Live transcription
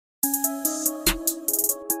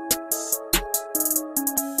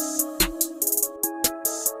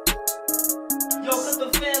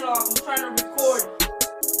off. I'm trying to record.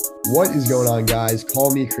 What is going on, guys?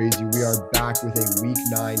 Call me crazy. We are back with a week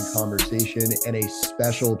 9 conversation and a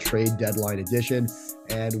special trade deadline edition.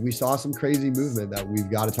 And we saw some crazy movement that we've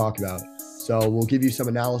got to talk about. So we'll give you some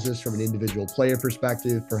analysis from an individual player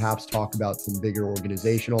perspective, perhaps talk about some bigger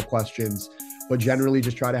organizational questions, but generally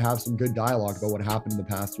just try to have some good dialogue about what happened in the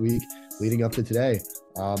past week leading up to today.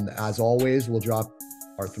 As always, we'll drop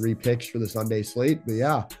our 3 picks for the Sunday slate. But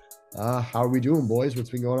yeah, how are we doing, boys? What's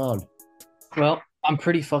been going on? Well, I'm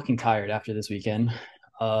pretty fucking tired after this weekend.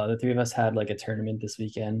 The three of us had like a tournament this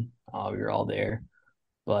weekend. We were all there,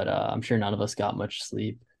 but I'm sure none of us got much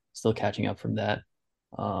sleep. Still catching up from that.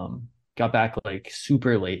 Got back like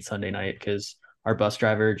super late Sunday night because our bus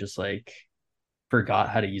driver just like forgot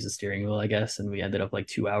how to use a steering wheel, I guess, and we ended up like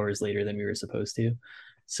 2 hours later than we were supposed to.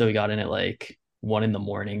 So we got in at like 1 in the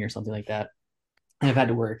morning or something like that. And I've had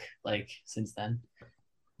to work like since then.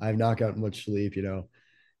 I've not gotten much sleep,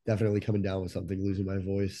 definitely coming down with something, losing my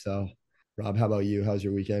voice. So, Rob, how about you? How's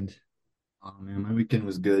your weekend? Oh man, my weekend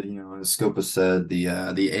was good. As Scopa said, the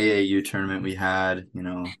AAU tournament we had,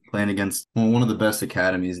 playing against one of the best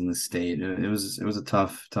academies in the state. It was a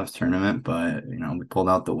tough tournament, but we pulled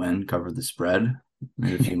out the win, covered the spread,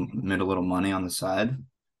 made a little money on the side.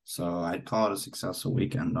 So I'd call it a successful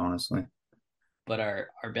weekend, honestly. But our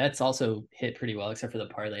bets also hit pretty well, except for the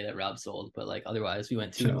parlay that Rob sold. But like otherwise, we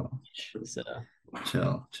went 2 and 1 Chill, each. So It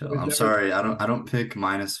chill. was I'm never, sorry, I don't pick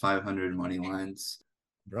minus 500 money lines.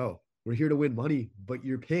 bro, we're here to win money, but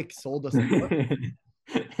your pick sold us the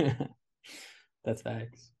money. that's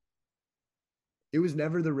facts. It was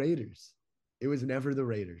never the Raiders. It was never the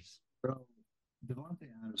Raiders. Bro, Devontae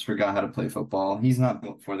Adams forgot how to play football. He's not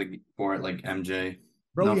built for it like MJ.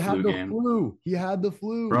 Bro, No he had flu the game. flu. He had the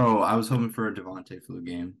flu. Bro, I was hoping for a Devontae flu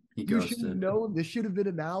game. He You should have ghosted. known. This should have been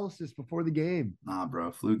analysis before the game. Nah,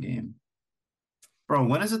 bro, flu game. Bro,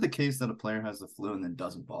 when is it the case that a player has the flu and then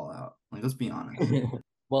doesn't ball out? Like, let's be honest.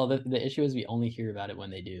 Well, the issue is we only hear about it when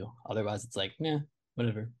they do. Otherwise, it's like, nah,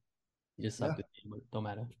 whatever. You just suck Yeah, the game. Don't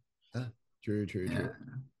matter. yeah. True, true, true.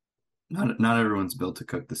 Yeah. Not everyone's built to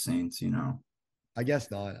cook the Saints. I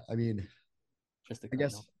guess not. Just a I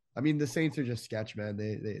guess Cardinal. the Saints are just sketch, man.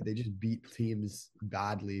 They just beat teams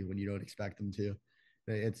badly when you don't expect them to.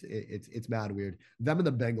 It's mad weird. Them and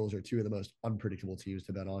the Bengals are two of the most unpredictable teams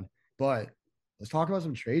to bet on. But let's talk about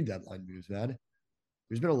some trade deadline moves, man.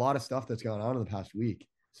 There's been a lot of stuff that's gone on in the past week.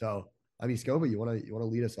 So, Scoba, you wanna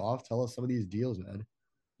lead us off? Tell us some of these deals, man.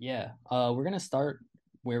 Yeah. We're gonna start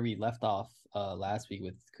where we left off last week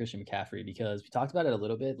with Christian McCaffrey because we talked about it a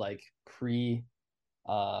little bit like pre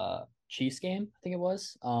Chiefs game, I think it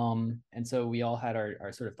was. And so we all had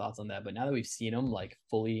our sort of thoughts on that. But now that we've seen him like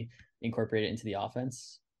fully incorporated into the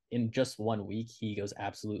offense in just 1 week, he goes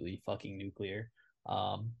absolutely fucking nuclear.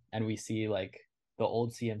 And we see like the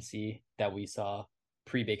old CMC that we saw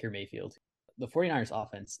pre Baker Mayfield. The 49ers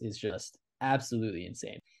offense is just absolutely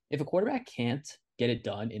insane. If a quarterback can't get it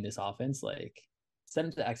done in this offense, like send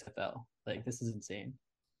him to the XFL. Like this is insane.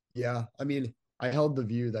 Yeah, I held the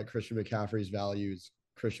view that Christian McCaffrey's value,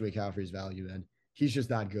 man. He's just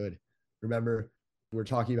that good. Remember, we're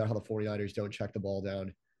talking about how the 49ers don't check the ball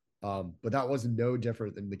down. But that was no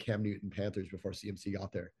different than the Cam Newton Panthers before CMC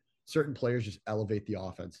got there. Certain players just elevate the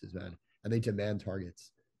offenses, man, and they demand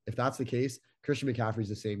targets. If that's the case, Christian McCaffrey's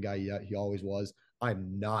the same guy he always was.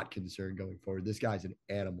 I'm not concerned going forward. This guy's an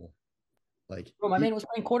animal. Like Bro, my he's man was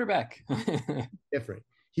playing quarterback. different.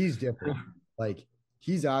 He's different. Like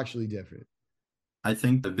he's actually different. I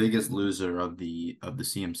think the biggest loser of the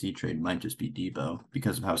CMC trade might just be Debo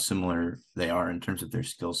because of how similar they are in terms of their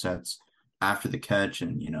skill sets after the catch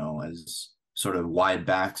and as sort of wide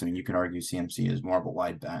backs. I mean, you could argue CMC is more of a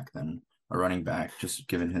wide back than a running back, just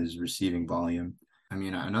given his receiving volume. I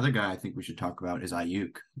mean, another guy I think we should talk about is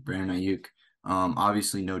Ayuk, Brandon Ayuk.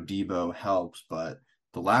 Obviously, no Debo helps, but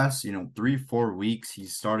the last 3-4 weeks he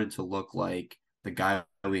started to look like the guy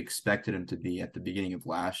we expected him to be at the beginning of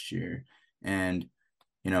last year. And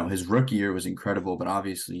his rookie year was incredible, but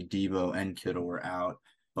obviously Debo and Kittle were out.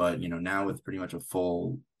 But now with pretty much a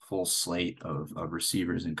full slate of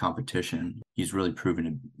receivers in competition, he's really proven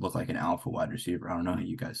to look like an alpha wide receiver. I don't know how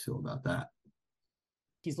you guys feel about that.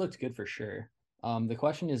 He's looked good for sure. The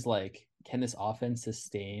question is like, can this offense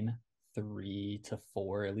sustain 3 to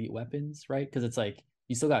 4 elite weapons, right? Because it's like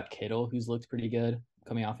you still got Kittle, who's looked pretty good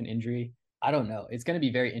coming off an injury. I don't know. It's going to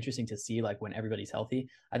be very interesting to see like when everybody's healthy.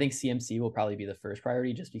 I think CMC will probably be the first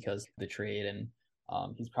priority just because of the trade and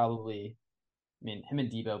he's probably, I mean, him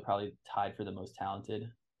and Debo probably tied for the most talented,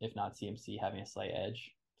 if not CMC having a slight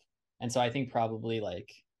edge. And so I think probably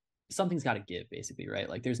like something's got to give basically, right?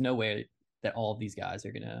 Like there's no way that all of these guys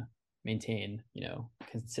are going to maintain,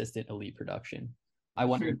 consistent elite production. I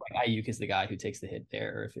wonder if like Ayuk is the guy who takes the hit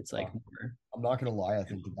there, or if it's like more. I'm not gonna lie. I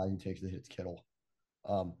think the guy who takes the hit is Kittle.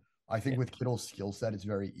 Um, I think with Kittle's skill set, it's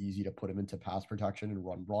very easy to put him into pass protection and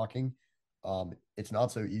run blocking. It's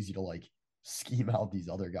not so easy to like scheme out these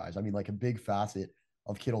other guys. I mean, like a big facet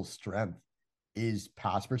of Kittle's strength is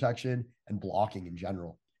pass protection and blocking in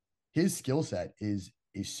general. His skill set is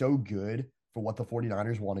so good for what the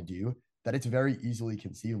 49ers want to do that it's very easily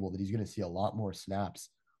conceivable that he's going to see a lot more snaps,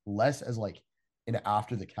 less as like an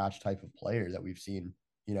after the catch type of player that we've seen,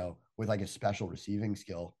 with like a special receiving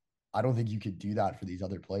skill. I don't think you could do that for these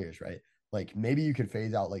other players, right? Like maybe you could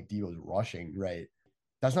phase out like Deebo's rushing, right?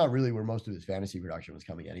 That's not really where most of his fantasy production was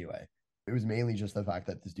coming anyway. It was mainly just the fact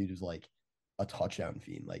that this dude was like a touchdown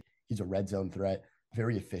fiend. Like he's a red zone threat,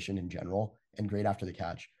 very efficient in general, and great after the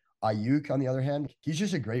catch. Ayuk, on the other hand, he's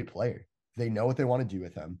just a great player. They know what they want to do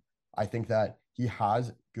with him. I think that he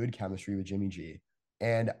has good chemistry with Jimmy G.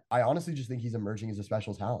 And I honestly just think he's emerging as a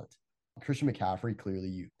special talent. Christian McCaffrey,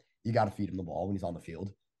 clearly you got to feed him the ball when he's on the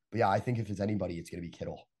field. But yeah, I think if it's anybody, it's going to be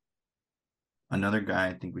Kittle. Another guy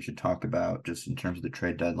I think we should talk about just in terms of the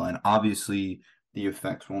trade deadline. Obviously, the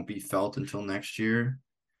effects won't be felt until next year,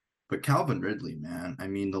 but Calvin Ridley, man, I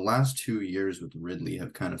mean, the last 2 years with Ridley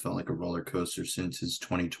have kind of felt like a roller coaster since his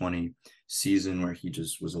 2020 season, where he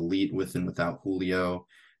just was elite with and without Julio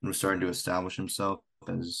and was starting to establish himself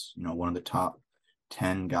as, one of the top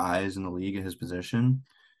 10 guys in the league at his position.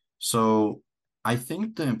 So I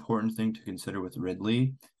think the important thing to consider with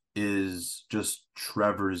Ridley is just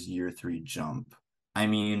Trevor's year 3 jump. I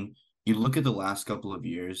mean, you look at the last couple of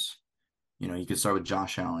years, you could start with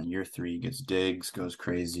Josh Allen. Year 3 gets Diggs, goes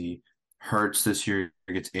crazy. Hurts this year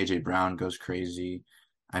gets AJ Brown, goes crazy.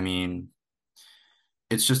 I mean,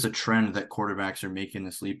 it's just a trend that quarterbacks are making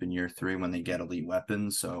this leap in year 3 when they get elite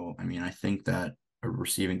weapons. So, I mean, I think that a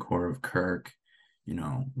receiving core of Kirk,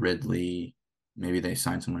 Ridley, maybe they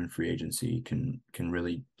sign someone in free agency can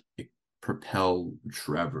really propel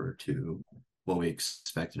Trevor to what we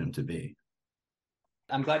expected him to be.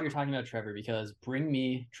 I'm glad you're talking about Trevor because bring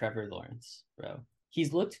me Trevor Lawrence, bro.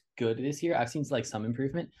 He's looked good this year. I've seen like some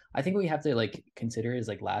improvement. I think what we have to like consider is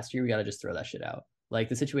like last year we got to just throw that shit out. Like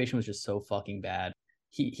the situation was just so fucking bad.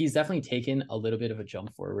 He's definitely taken a little bit of a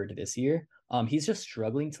jump forward this year. He's just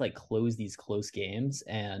struggling to like close these close games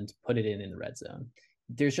and put it in the red zone.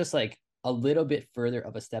 There's just like a little bit further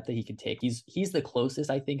of a step that he could take. He's the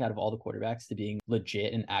closest I think out of all the quarterbacks to being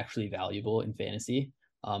legit and actually valuable in fantasy,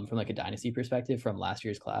 from like a dynasty perspective from last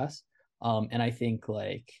year's class. And I think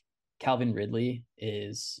like Calvin Ridley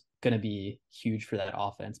is going to be huge for that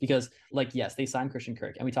offense because like, yes, they signed Christian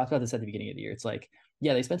Kirk. And we talked about this at the beginning of the year. It's like,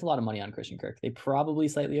 yeah, they spent a lot of money on Christian Kirk. They probably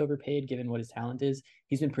slightly overpaid given what his talent is.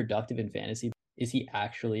 He's been productive in fantasy. Is he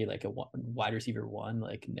actually like a wide receiver 1?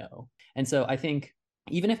 Like, no. And so I think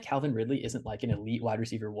even if Calvin Ridley isn't like an elite wide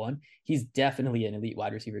receiver 1, he's definitely an elite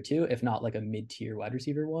wide receiver 2, if not like a mid-tier wide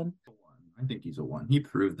receiver 1. I think he's a 1. He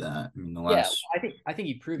proved that. I mean, the Yeah, last I think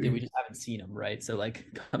he proved it. We just haven't seen him, right? So like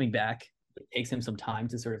coming back, it takes him some time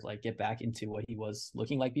to sort of like get back into what he was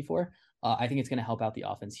looking like before. I think it's going to help out the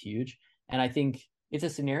offense huge. And I think it's a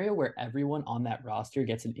scenario where everyone on that roster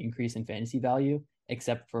gets an increase in fantasy value,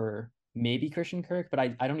 except for maybe Christian Kirk. But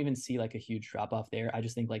I don't even see like a huge drop off there. I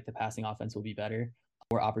just think like the passing offense will be better,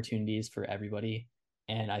 more opportunities for everybody.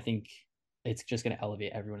 And I think it's just going to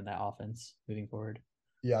elevate everyone in that offense moving forward.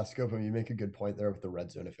 Yeah, Scopa, you make a good point there with the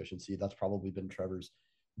red zone efficiency. That's probably been Trevor's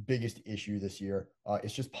biggest issue this year.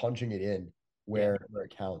 It's just punching it in where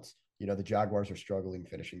it counts. The Jaguars are struggling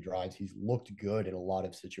finishing drives. He's looked good in a lot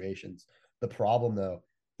of situations. The problem, though,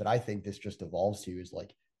 that I think this just evolves to is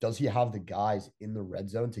like, does he have the guys in the red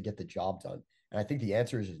zone to get the job done? And I think the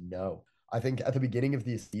answer is no. I think at the beginning of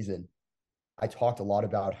the season, I talked a lot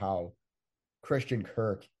about how Christian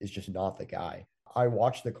Kirk is just not the guy. I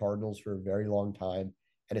watched the Cardinals for a very long time,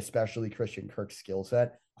 and especially Christian Kirk's skill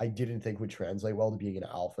set, I didn't think would translate well to being an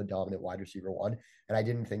alpha dominant wide receiver 1. And I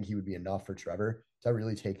didn't think he would be enough for Trevor to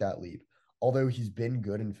really take that leap. Although he's been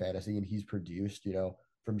good in fantasy and he's produced,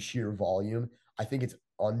 from sheer volume, I think it's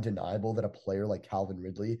undeniable that a player like Calvin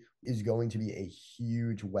Ridley is going to be a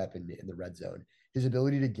huge weapon in the red zone. His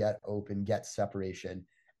ability to get open, get separation,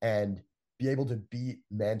 and be able to beat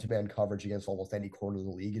man-to-man coverage against almost any corner of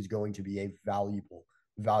the league is going to be a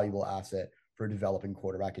valuable asset for a developing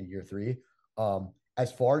quarterback in year 3.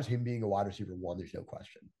 As far as him being a wide receiver 1, there's no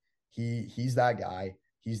question. He's that guy.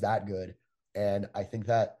 He's that good. And I think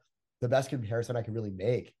that the best comparison I can really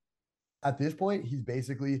make at this point, he's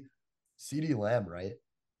basically CeeDee Lamb, right?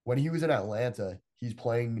 When he was in Atlanta, he's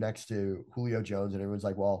playing next to Julio Jones, and everyone's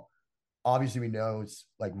like, well, obviously we know it's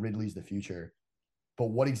like Ridley's the future. But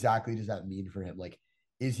what exactly does that mean for him? Like,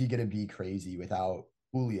 is he going to be crazy without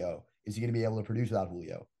Julio? Is he going to be able to produce without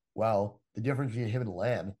Julio? Well, the difference between him and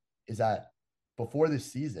Lamb is that before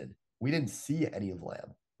this season, we didn't see any of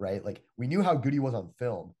Lamb, right? Like, we knew how good he was on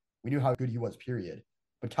film. We knew how good he was, period.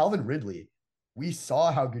 But Calvin Ridley, we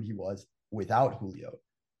saw how good he was without Julio,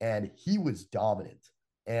 and he was dominant.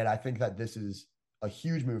 And I think that this is a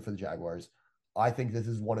huge move for the Jaguars. I think this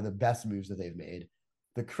is one of the best moves that they've made.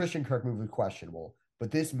 The Christian Kirk move was questionable,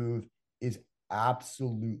 but this move is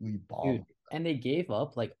absolutely bomb. Dude, and they gave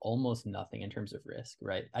up like almost nothing in terms of risk,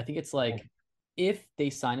 right? I think it's like if they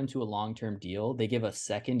sign him to a long-term deal, they give a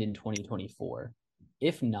second in 2024.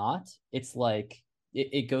 If not, it's like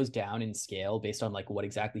it goes down in scale based on like what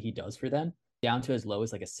exactly he does for them, down to as low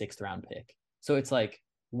as like a sixth round pick. So it's like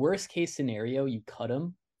worst case scenario, you cut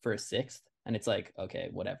him for a sixth, and it's like, okay,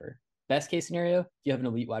 whatever. Best case scenario, you have an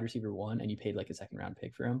elite wide receiver one and you paid like a second round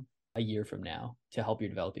pick for him a year from now to help your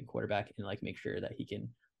developing quarterback and like make sure that he can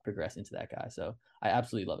progress into that guy. So I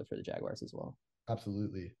absolutely love it for the Jaguars as well.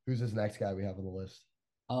 Absolutely. Who's this next guy we have on the list?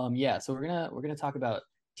 Yeah, so we're gonna talk about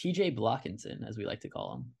TJ Blockinson, as we like to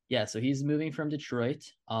call him. Yeah, so he's moving from Detroit.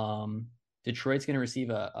 Detroit's gonna receive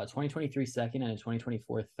a 2023 second and a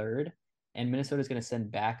 2024 third, and Minnesota's gonna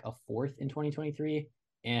send back a fourth in 2023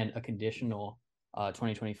 and a conditional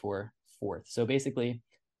 2024 fourth. So basically,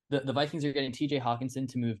 the Vikings are getting TJ Hawkinson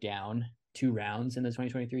to move down 2 rounds in the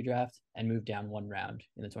 2023 draft and move down 1 round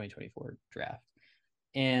in the 2024 draft.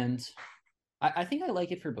 And I think I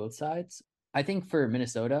like it for both sides. I think for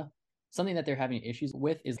Minnesota, something that they're having issues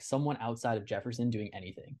with is someone outside of Jefferson doing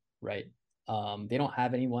anything, right? They don't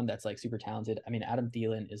have anyone that's like super talented. I mean, Adam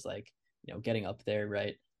Thielen is like, getting up there,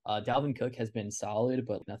 right? Dalvin Cook has been solid,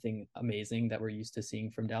 but nothing amazing that we're used to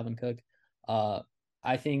seeing from Dalvin Cook.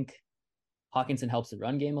 I think Hawkinson helps the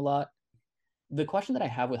run game a lot. The question that I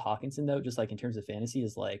have with Hawkinson, though, just like in terms of fantasy,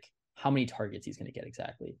 is like how many targets he's going to get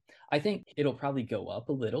exactly. I think it'll probably go up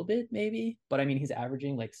a little bit, maybe, but I mean, he's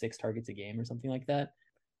averaging like 6 targets a game or something like that.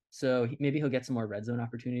 So maybe he'll get some more red zone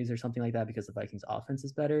opportunities or something like that because the Vikings offense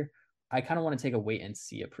is better. I kind of want to take a wait and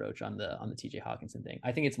see approach on the TJ Hawkinson thing.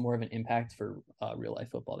 I think it's more of an impact for real life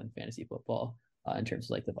football than fantasy football in terms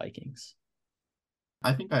of like the Vikings.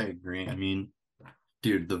 I think I agree. I mean,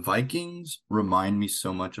 dude, the Vikings remind me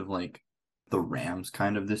so much of like the Rams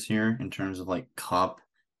kind of this year in terms of like Cup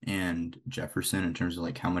and Jefferson in terms of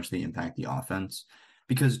like how much they impact the offense.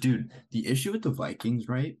 Because, dude, the issue with the Vikings,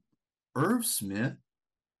 right? Irv Smith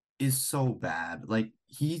is so bad. Like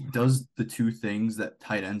he does the two things that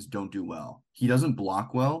tight ends don't do well. He doesn't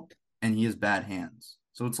block well and he has bad hands.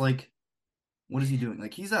 So it's like, what is he doing?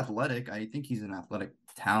 Like he's athletic. I think he's an athletic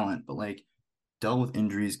talent, but like dealt with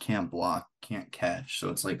injuries, can't block, can't catch. So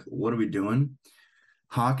it's like, what are we doing?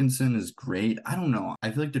 Hawkinson is great. I don't know.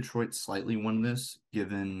 I feel like Detroit slightly won this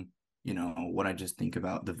given, what I just think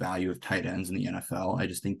about the value of tight ends in the NFL. I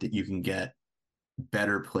just think that you can get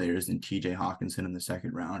better players than TJ Hawkinson in the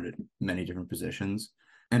second round at many different positions.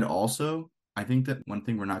 And also, I think that one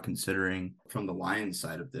thing we're not considering from the Lions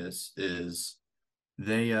side of this is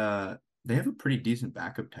they have a pretty decent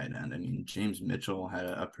backup tight end. I mean, James Mitchell had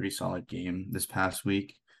a pretty solid game this past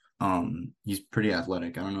week. He's pretty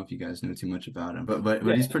athletic. I don't know if you guys know too much about him, but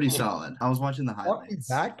he's pretty solid. I was watching the Fuck highlights.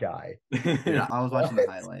 that guy. Dude, I was watching the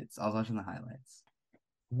What? highlights. I was watching the highlights.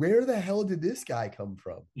 Where the hell did this guy come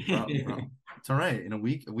from? Bro. It's all right. In a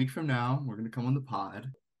week from now, we're gonna come on the pod.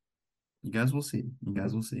 You guys will see. You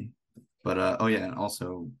guys will see. But oh yeah, and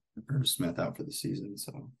also Irv Smith out for the season.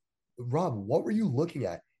 So Rob, what were you looking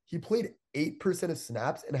at? He played 8% of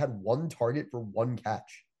snaps and had 1 target for 1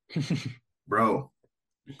 catch. bro,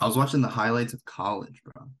 I was watching the highlights of college,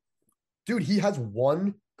 bro. Dude, he has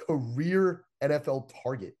 1 career NFL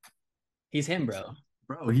target. He's him, bro.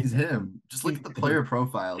 Bro, he's him. Just look at the player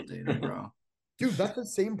profile data, bro. Dude, that's the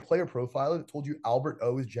same player profile that told you Albert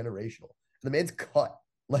O is generational. The man's cut.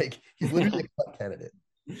 Like, he's literally a cut candidate.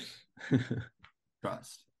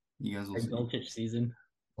 Trust. You guys will Our see. Dulcich season.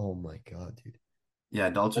 Oh my God, dude. Yeah,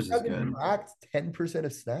 Dulcich is Hasn't good. cracked 10%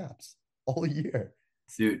 of snaps all year.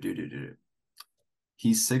 Dude.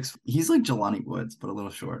 He's six. He's like Jelani Woods, but a little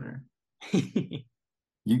shorter.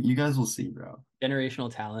 You guys will see, bro.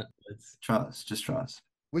 Generational talent. Just trust.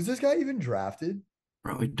 Was this guy even drafted?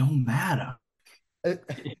 Bro, it don't matter.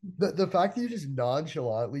 The fact that you just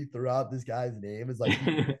nonchalantly threw out this guy's name is like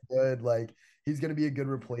he's good, like he's gonna be a good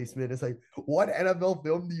replacement. It's like, what NFL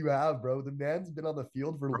film do you have, bro? The man's been on the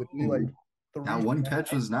field for literally like That 1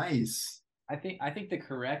 catch was nice. I think the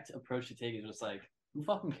correct approach to take is just like, who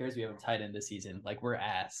fucking cares we have a tight end this season? Like we're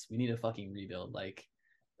ass. We need a fucking rebuild. Like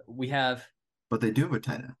But they do have a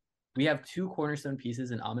tight end. we have 2 cornerstone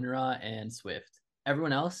pieces in Amon-Ra and Swift.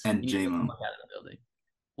 Everyone else, and you need to get the JMO. fuck out of the building.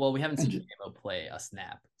 Well, we haven't And seen J- JMO play a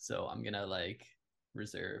snap, so I'm gonna like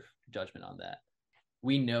reserve judgment on that.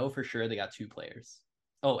 We know for sure they got two players.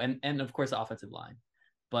 Oh, and of course the offensive line.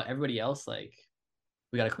 But everybody else, like,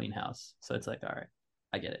 we got a clean house. So it's like, all right,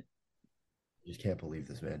 I get it. I just can't believe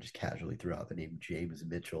this man just casually threw out the name James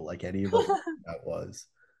Mitchell like any of us that was.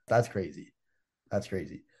 That's crazy. That's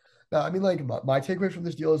crazy. No, I mean, like my takeaway from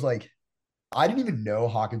this deal is like I didn't even know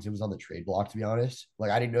Hawkinson was on the trade block, to be honest.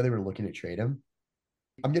 Like I didn't know they were looking to trade him.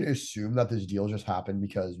 I'm gonna assume that this deal just happened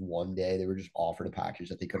because one day they were just offered a package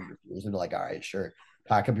that they couldn't refuse, and they're like, all right, sure,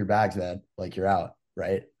 pack up your bags, man. Like you're out,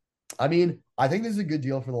 right? I mean, I think this is a good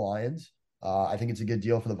deal for the Lions. I think it's a good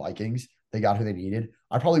deal for the Vikings. They got who they needed.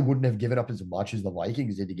 I probably wouldn't have given up as much as the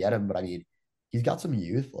Vikings did to get him, but I mean, he's got some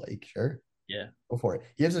youth. Like, sure, Yeah. go for it.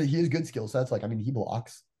 He has good skill sets. Like, I mean, he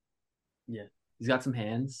blocks. Yeah. He's got some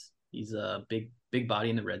hands. He's a big body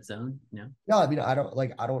in the red zone, you know? Yeah, I mean, I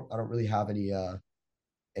don't really have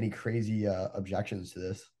any crazy objections to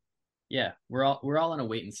this. Yeah. We're all on a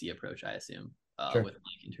wait and see approach, I assume, Sure. with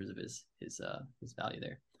Mike in terms of his value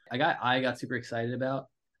there. I got super excited about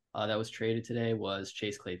that was traded today was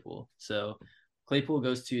Chase Claypool. So Claypool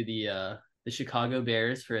goes to the Chicago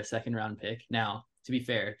Bears for a second round pick. Now, to be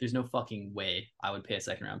fair, there's no fucking way I would pay a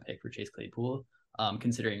second round pick for Chase Claypool,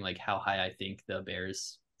 considering like how high I think the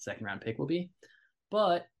Bears second round pick will be.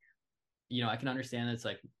 But I can understand that it's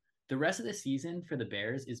like the rest of the season for the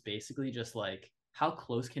Bears is basically just like how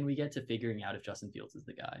close can we get to figuring out if Justin Fields is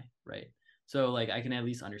the guy, right? So like I can at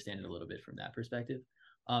least understand it a little bit from that perspective.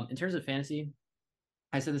 In terms of fantasy,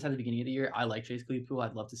 I said this at the beginning of the year. I like Chase Claypool.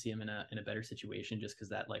 I'd love to see him in a better situation just because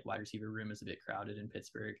that like wide receiver room is a bit crowded in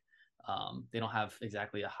Pittsburgh. They don't have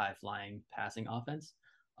exactly a high flying passing offense.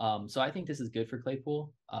 So I think this is good for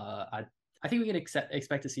Claypool. I think we could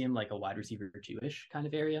expect to see him like a wide receiver Jewish kind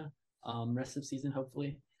of area rest of season,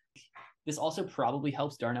 hopefully. This also probably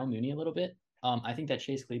helps Darnell Mooney a little bit. I think that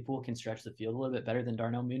Chase Claypool can stretch the field a little bit better than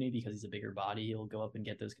Darnell Mooney because he's a bigger body. He'll go up and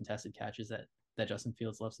get those contested catches that Justin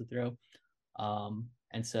Fields loves to throw.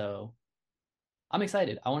 And so I'm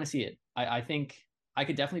excited. I want to see it. I think I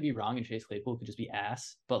could definitely be wrong and Chase Claypool could just be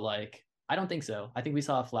ass, but like I don't think so. I think we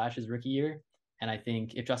saw a flash his rookie year, and I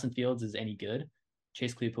think if Justin Fields is any good,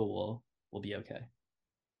 Chase Claypool will be okay.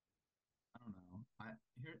 I don't know.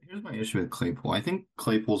 Here's my issue with Claypool. I think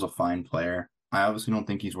Claypool's a fine player. I obviously don't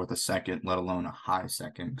think he's worth a second, let alone a high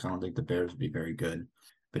second, because I don't think the Bears would be very good.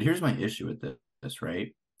 But here's my issue with this,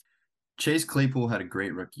 right? Chase Claypool had a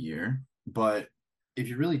great rookie year, but if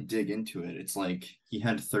you really dig into it, it's like he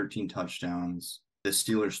had 13 touchdowns. The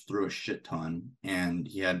Steelers threw a shit ton, and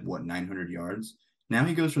he had what 900 yards. Now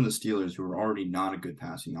he goes from the Steelers, who are already not a good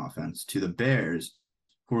passing offense, to the Bears,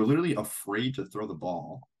 who are literally afraid to throw the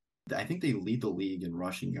ball. I think they lead the league in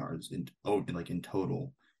rushing yards in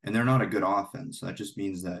total, and they're not a good offense. That just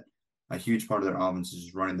means that a huge part of their offense is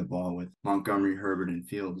just running the ball with Montgomery, Herbert, and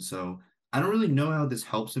Fields. So I don't really know how this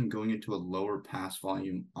helps him going into a lower pass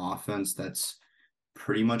volume offense that's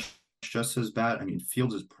pretty much just as bad. I mean,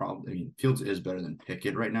 Fields is better than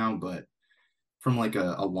Pickett right now, but from like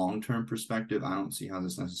a long-term perspective, I don't see how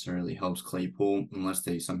this necessarily helps Claypool unless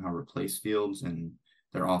they somehow replace Fields and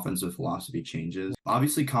their offensive philosophy changes.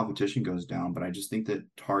 Obviously, competition goes down, but I just think that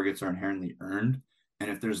targets are inherently earned. And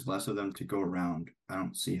if there's less of them to go around, I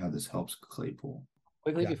don't see how this helps Claypool.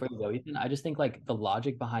 Quickly Yeah. before you go, Ethan, I just think like the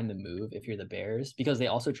logic behind the move, if you're the Bears, because they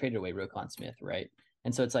also traded away Roquan Smith, right?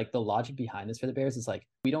 And so it's like the logic behind this for the Bears is like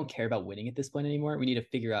we don't care about winning at this point anymore. We need to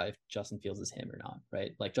figure out if Justin Fields is him or not,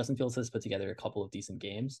 right? Like Justin Fields has put together a couple of decent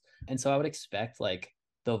games, and so I would expect like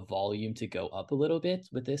the volume to go up a little bit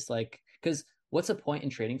with this, like because what's the point in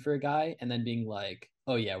trading for a guy and then being like,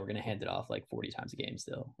 oh yeah, we're gonna hand it off like 40 times a game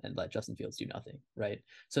still and let Justin Fields do nothing, right?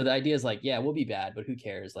 So the idea is like, yeah, we'll be bad, but who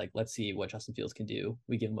cares? Like, let's see what Justin Fields can do.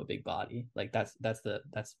 We give him a big body. Like that's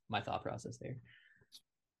my thought process there.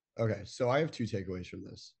 Okay, so I have two takeaways from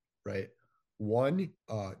this, right? One,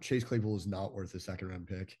 Chase Claypool is not worth a second round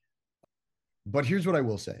pick. But here's what I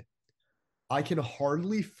will say. I can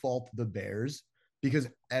hardly fault the Bears because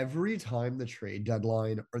every time the trade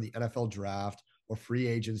deadline or the NFL draft or free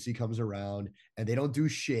agency comes around and they don't do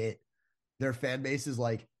shit, their fan base is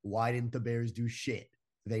like, why didn't the Bears do shit?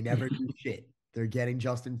 They never do shit. They're getting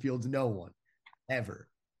Justin Fields, no one ever,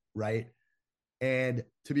 right? And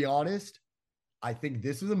to be honest, I think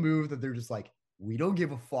this is a move that they're just like, we don't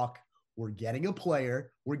give a fuck. We're getting a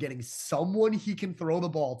player. We're getting someone he can throw the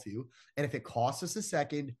ball to. And if it costs us a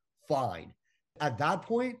second, fine. At that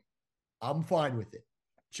point, I'm fine with it.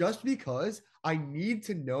 Just because I need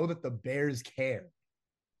to know that the Bears care.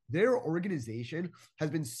 Their organization has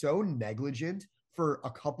been so negligent for a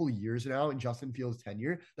couple years now in Justin Fields'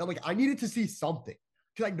 tenure that like I needed to see something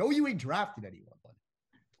because I know you ain't drafted anyone.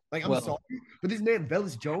 Like I'm sorry, but this man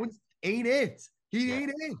Velus Jones ain't it. He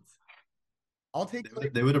ain't it. I'll take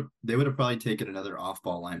They would have probably taken another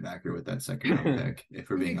off-ball linebacker with that second round pick, if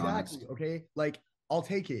we're being honest. Okay, like I'll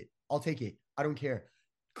take it. I don't care.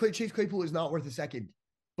 Chase Claypool is not worth a second,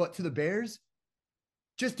 but to the Bears,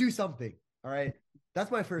 just do something. All right,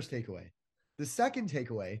 that's my first takeaway. The second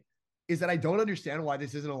takeaway is that I don't understand why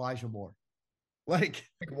this isn't Elijah Moore. Like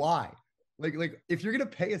why? Like if you're gonna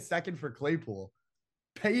pay a second for Claypool,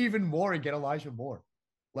 pay even more and get Elijah Moore.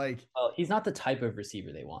 Like, he's not the type of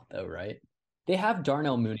receiver they want, though, right? They have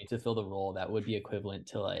Darnell Mooney to fill the role that would be equivalent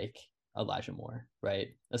to like Elijah Moore, right?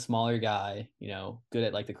 A smaller guy, good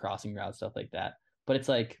at like the crossing route, stuff like that. But it's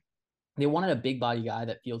like they wanted a big body guy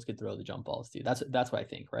that Fields could throw the jump balls to. That's what I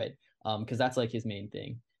think, right? Because that's like his main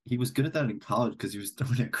thing. He was good at that in college because he was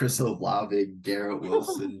throwing at Chris Olave, Garrett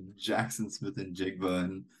Wilson, Jackson Smith, and Jigba,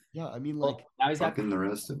 and yeah, I mean, like now he's fucking the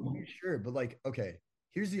rest of them. Sure, but like, okay,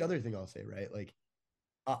 here's the other thing I'll say, right? Like,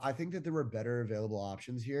 I think that there were better available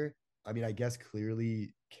options here. I mean, I guess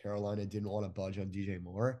clearly Carolina didn't want to budge on DJ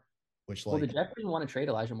Moore, which like, the Jets didn't want to trade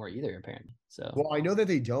Elijah Moore either, apparently. So, well, I know that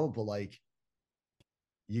they don't, but like,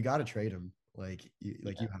 you got to trade him. Like, you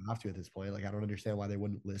have to at this point. Like, I don't understand why they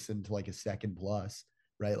wouldn't listen to like a second plus,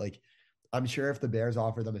 right? Like, I'm sure if the Bears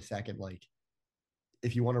offer them a second, like,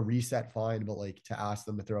 if you want to reset, fine, but like to ask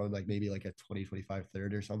them to throw in like maybe like a 2025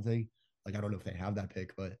 third or something, like, I don't know if they have that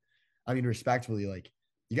pick, but I mean, respectffully, like,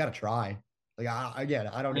 you got to try. Like, I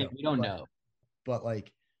don't know. We don't know. But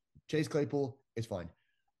like, Chase Claypool, it's fine.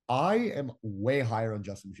 I am way higher on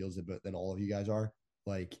Justin Fields than all of you guys are.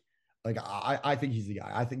 I think he's the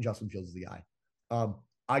guy. I think Justin Fields is the guy.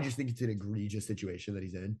 I just think it's an egregious situation that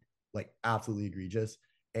he's in, like absolutely egregious.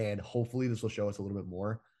 And hopefully this will show us a little bit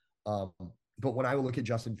more. But when I look at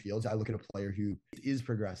Justin Fields, I look at a player who is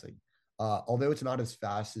progressing. Although it's not as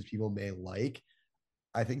fast as people may like,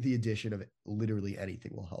 I think the addition of literally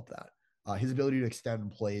anything will help that. His ability to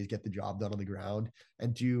extend plays, get the job done on the ground,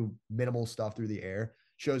 and do minimal stuff through the air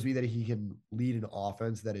shows me that he can lead an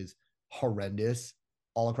offense that is horrendous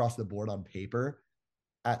all across the board on paper,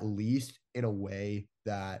 at least in a way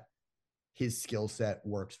that his skill set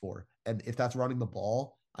works for. And if that's running the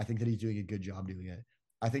ball, I think that he's doing a good job doing it.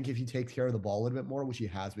 I think if he takes care of the ball a little bit more, which he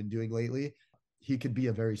has been doing lately, he could be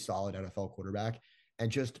a very solid NFL quarterback.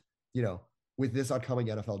 And just, with this upcoming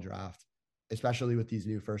NFL draft, especially with these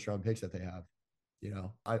new first round picks that they have,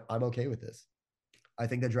 I'm okay with this. I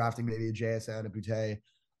think that drafting maybe a JSN, a Boutte,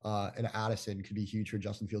 and Addison could be huge for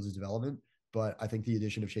Justin Fields' development. But I think the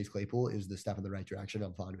addition of Chase Claypool is the step in the right direction.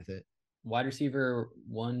 I'm fine with it. Wide receiver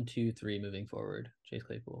 1, 2, 3 moving forward. Chase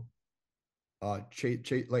Claypool.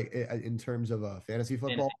 Chase, like in terms of fantasy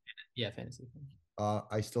football. Fantasy.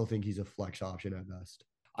 I still think he's a flex option at best.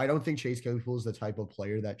 I don't think Chase Claypool is the type of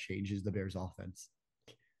player that changes the Bears' offense.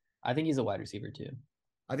 I think he's a wide receiver too.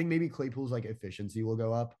 I think maybe Claypool's like efficiency will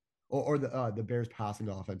go up, or the Bears' passing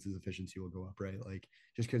offense's efficiency will go up, right? Like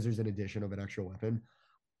just because there's an addition of an extra weapon.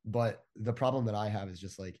 But the problem that I have is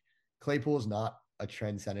just like Claypool is not a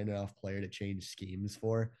transcendent enough player to change schemes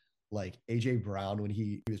for. Like AJ Brown, when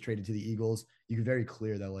he was traded to the Eagles, you could very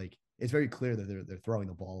clear that like it's very clear that they're throwing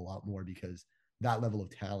the ball a lot more because that level of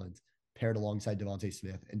talent paired alongside Devontae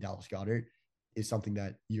Smith and Dallas Goedert is something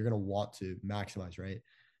that you're going to want to maximize, right?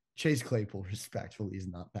 Chase Claypool, respectfully, is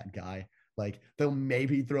not that guy. Like they'll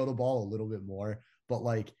maybe throw the ball a little bit more, but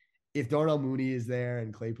like if Darnell Mooney is there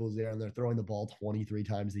and Claypool's there and they're throwing the ball 23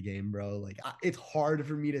 times a game, bro, like it's hard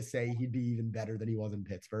for me to say he'd be even better than he was in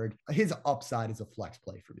Pittsburgh. His upside is a flex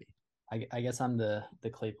play for me. I guess I'm the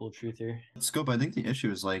Claypool truther. Scope, I think the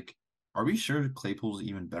issue is like, are we sure Claypool's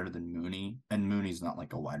even better than Mooney? And Mooney's not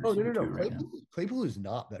like a wide receiver no. right now. Claypool is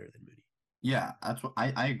not better than Mooney. Yeah, that's what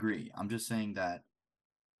I agree. I'm just saying that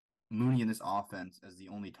Mooney in this offense as the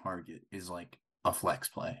only target is like a flex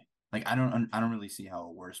play. Like I don't really see how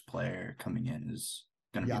a worse player coming in is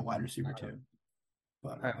going to be a wide receiver too.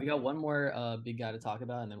 But, all right, we got one more big guy to talk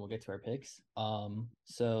about, and then we'll get to our picks.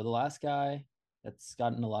 So the last guy that's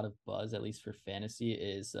gotten a lot of buzz, at least for fantasy,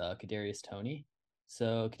 is Kadarius Toney.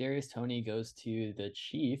 So Kadarius Toney goes to the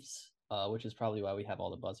Chiefs, which is probably why we have all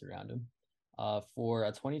the buzz around him, for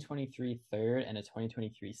a 2023 third and a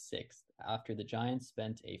 2023 sixth. After the Giants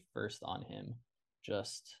spent a first on him,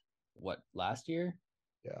 just last year?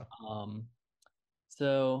 Yeah.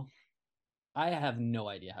 So I have no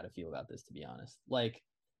idea how to feel about this, to be honest. Like,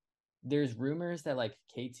 there's rumors that like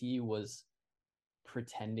KT was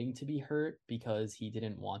pretending to be hurt because he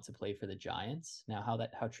didn't want to play for the Giants. Now,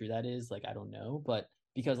 how true that is, like, I don't know. But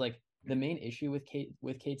because like the main issue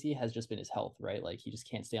with KT has just been his health, right? Like he just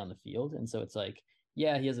can't stay on the field, and so it's like,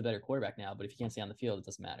 yeah, he has a better quarterback now, but if he can't stay on the field, it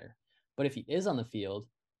doesn't matter. But if he is on the field,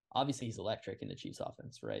 obviously he's electric in the Chiefs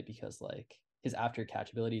offense, right? Because like his after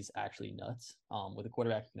catch ability is actually nuts. With a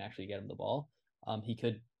quarterback who can actually get him the ball, he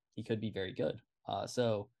could be very good.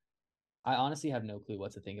 So I honestly have no clue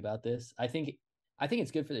what to think about this. I think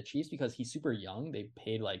it's good for the Chiefs because he's super young. They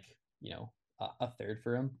paid like, a third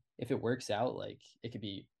for him. If it works out, like it could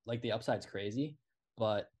be like the upside's crazy,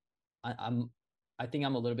 but I, I'm I think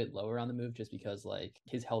I'm a little bit lower on the move just because like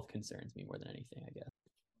his health concerns me more than anything, I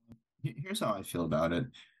guess. Here's how I feel about it.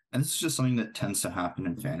 And this is just something that tends to happen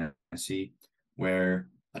in fantasy, where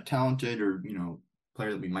a talented or,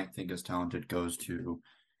 player that we might think is talented goes to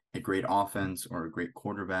a great offense or a great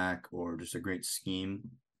quarterback or just a great scheme.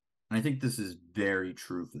 And I think this is very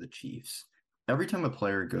true for the Chiefs. Every time a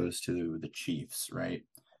player goes to the Chiefs, right,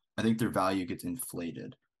 I think their value gets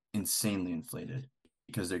inflated, insanely inflated,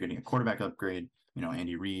 because they're getting a quarterback upgrade,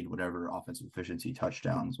 Andy Reid, whatever, offensive efficiency,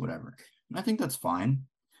 touchdowns, whatever. And I think that's fine.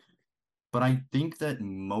 But I think that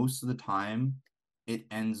most of the time it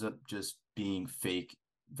ends up just being fake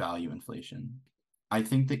value inflation. I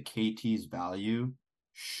think that KT's value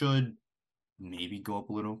should maybe go up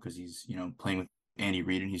a little because he's, playing with Andy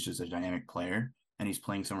Reid and he's just a dynamic player and he's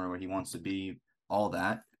playing somewhere where he wants to be, all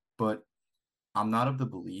that. But I'm not of the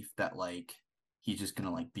belief that like he's just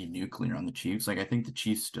gonna like be nuclear on the Chiefs. Like I think the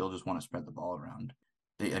Chiefs still just want to spread the ball around.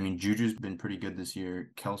 I mean, Juju's been pretty good this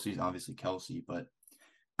year. Kelsey's obviously Kelsey, but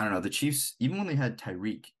I don't know. The Chiefs, even when they had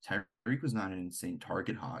Tyreek was not an insane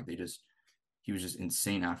target hog. He was just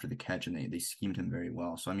insane after the catch, and they schemed him very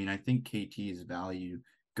well. So I mean, I think KT's value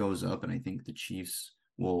goes up, and I think the Chiefs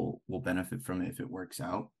will benefit from it if it works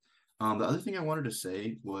out. The other thing I wanted to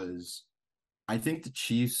say was I think the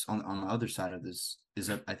Chiefs on the other side of this is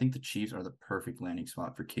that I think the Chiefs are the perfect landing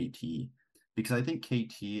spot for KT because I think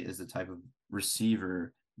KT is the type of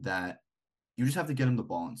receiver that you just have to get him the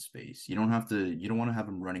ball in space. You don't want to have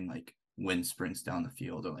him running like wind sprints down the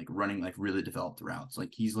field or like running like really developed routes.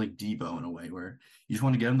 Like he's like Debo in a way where you just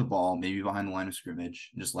want to get him the ball, maybe behind the line of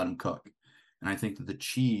scrimmage, and just let him cook. And I think that the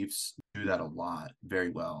Chiefs do that a lot,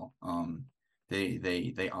 very well.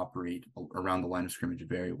 They operate around the line of scrimmage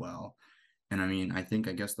very well. And I mean, I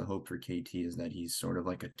guess the hope for KT is that he's sort of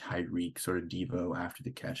like a Tyreek, sort of Debo after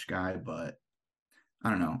the catch guy, but I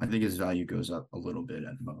don't know. I think his value goes up a little bit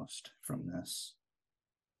at most from this.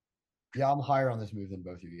 Yeah, I'm higher on this move than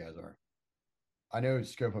both of you guys are. I know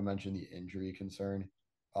Scopa mentioned the injury concern.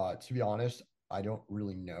 To be honest, I don't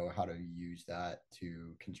really know how to use that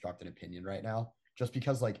to construct an opinion right now. Just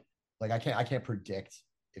because like I can't predict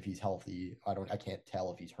if he's healthy. I can't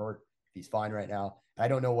tell if he's hurt, if he's fine right now. And I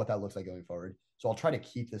don't know what that looks like going forward. So I'll try to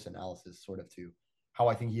keep this analysis sort of to how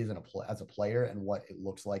I think he is as a player and what it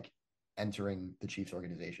looks like entering the Chiefs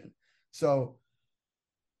organization. So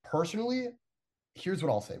personally, here's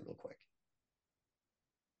what I'll say real quick.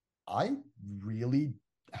 I really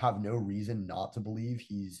have no reason not to believe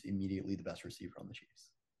he's immediately the best receiver on the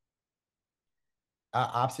Chiefs.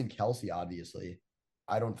 Absent Kelsey, obviously,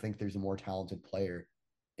 I don't think there's a more talented player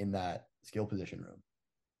in that skill position room,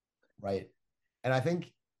 right? And I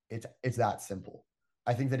think it's that simple.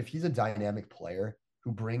 I think that if he's a dynamic player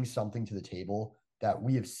who brings something to the table that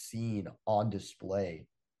we have seen on display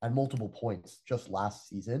at multiple points just last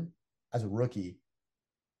season as a rookie,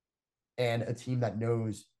 and a team that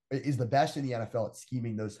knows is the best in the NFL at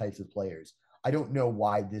scheming those types of players. I don't know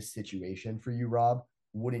why this situation for you, Rob,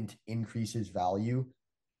 wouldn't increase his value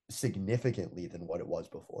significantly than what it was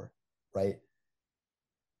before, right?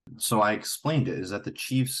 So I explained it is that the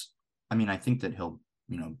Chiefs, I mean, I think that he'll,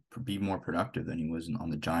 be more productive than he was on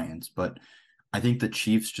the Giants, but I think the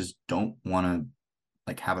Chiefs just don't want to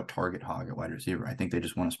like have a target hog at wide receiver. I think they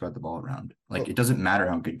just want to spread the ball around. Like But it doesn't matter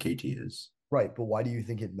how good KT is. right, but why do you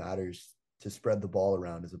think it matters to spread the ball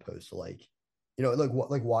around as opposed to like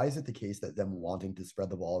why is it the case that them wanting to spread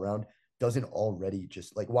the ball around doesn't already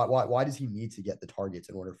just like why does he need to get the targets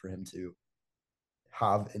in order for him to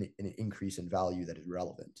have an increase in value that is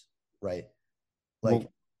relevant, right? Like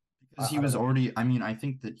Well, because he I don't was know. already, I mean, I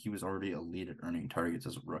think that he was already elite at earning targets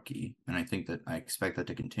as a rookie, and I think that I expect that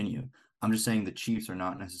to continue. I'm just saying the Chiefs are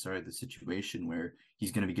not necessarily the situation where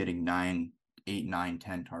he's going to be getting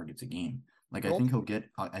 10 targets a game. Like But also,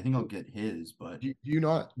 I think I'll get his, but do you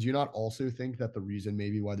not also think that the reason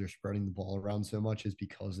maybe why they're spreading the ball around so much is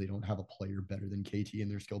because they don't have a player better than KT in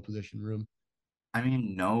their skill position room? I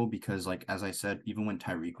mean, no, because like as I said, even when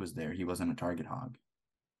Tyreek was there, he wasn't a target hog.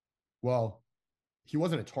 Well, he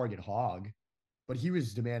wasn't a target hog, but he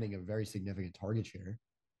was demanding a very significant target share.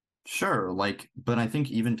 Sure, but I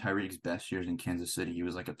think even Tyreek's best years in Kansas City, he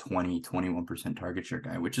was like a 20, 21% target share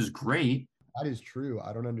guy, which is great That is true.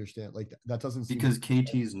 I don't understand. Like that doesn't seem to because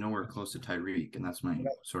KT is nowhere close to Tyreek, and that's my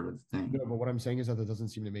sort of no, thing. but what I'm saying is that doesn't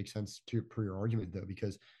seem to make sense to per your argument though,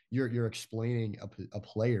 because you're explaining a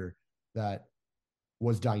player that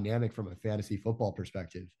was dynamic from a fantasy football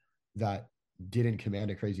perspective that didn't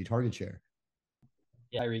command a crazy target share.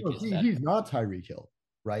 Yeah, Tyreek Well, is better. he's not Tyreek Hill,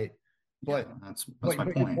 right? Yeah, But that's my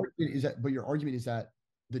point. your argument is that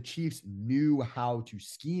the Chiefs knew how to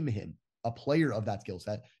scheme him, a player of that skill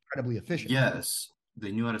set, incredibly efficient. Yes,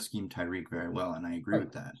 they knew how to scheme Tyreek very well, and I agree Right.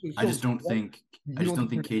 with that. So what, I you just don't don't think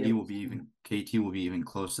think they're KD able will to be scheme? even KT will be even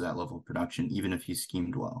close to that level of production, even if he's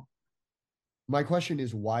schemed well. My question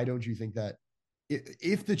is, why don't you think that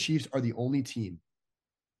if the Chiefs are the only team,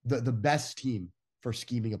 the best team for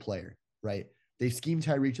scheming a player, right? They scheme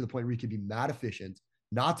Tyreek to the point where he could be mad efficient,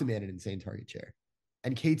 not demand an insane target share.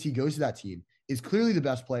 And KT goes to that team, is clearly the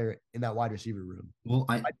best player in that wide receiver room. Well,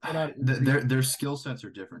 I cannot increase. their skill sets are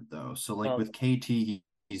different though. So like Well, with KT,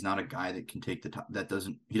 he's not a guy that can take the top. He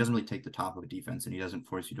doesn't really take the top of a defense, and he doesn't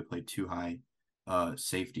force you to play too high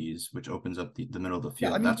safeties, which opens up the middle of the Yeah,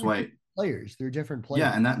 I field. mean, That's they're why different players. They're different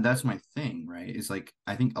Yeah, players. and that's my thing, right? Is like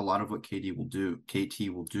I think a lot of what KT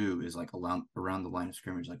will do is like around the line of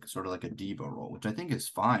scrimmage, like sort of like a Debo role, which I think is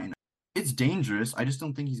fine. It's dangerous. I just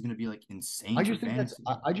don't think he's going to be like insane for fantasy.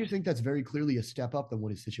 I just think that's very clearly a step up than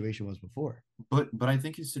what his situation was before. But I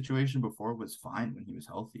think his situation before was fine when he was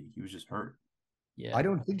healthy. He was just hurt. I yeah.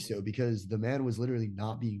 don't think so because the man was literally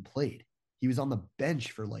not being played. He was on the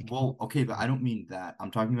bench for like Well, okay, but I don't mean that.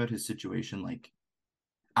 I'm talking about his situation like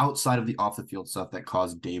outside of the off the field stuff that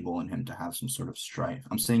caused Dable and him to have some sort of strife.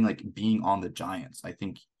 I'm saying like being on the Giants, I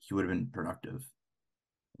think he would have been productive.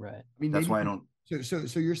 Right. I mean, That's maybe why I don't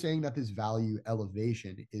so you're saying that this value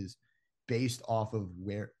elevation is based off of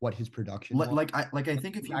where what his production was like I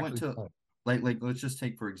think if he's he went actually to playing. like let's just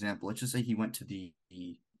take for example, let's just say he went to the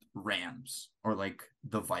Rams or like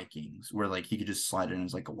the Vikings, where like he could just slide in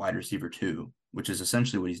as like a wide receiver too, which is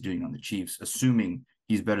essentially what he's doing on the Chiefs, assuming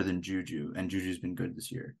he's better than Juju, and Juju's been good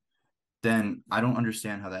this year. Then I don't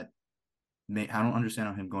understand how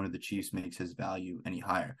him going to the Chiefs makes his value any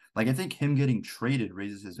higher. Like I think him getting traded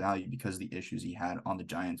raises his value because of the issues he had on the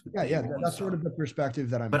Giants with Yeah, Dable and that's sort stuff. of the perspective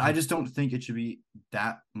that I'm But I coming. just don't think it should be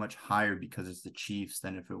that much higher because it's the Chiefs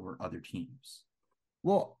than if it were other teams.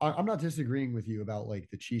 Well, I'm not disagreeing with you about like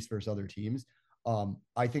the Chiefs versus other teams.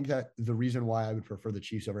 I think that the reason why I would prefer the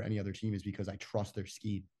Chiefs over any other team is because I trust their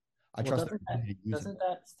scheme. I Well, trust their ability to use him. doesn't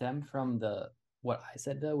that stem from the what I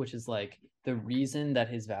said though, which is like the reason that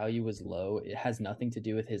his value was low, it has nothing to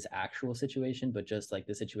do with his actual situation, but just like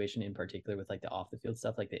the situation in particular with like the off the field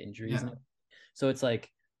stuff, like the injuries and Yeah. everything. So it's like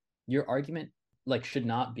your argument like should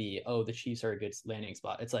not be, oh, the Chiefs are a good landing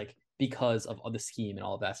spot. It's like because of all the scheme and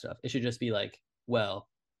all of that stuff. It should just be like, well,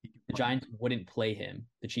 the Giants wouldn't play him,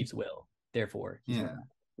 the Chiefs will. Therefore, he's Yeah. reliable,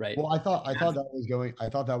 right? Well, I thought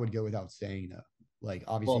that would go without saying though. Like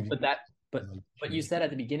obviously, Well, but that, but like, but you said at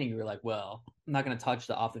the beginning you were like, well, I'm not going to touch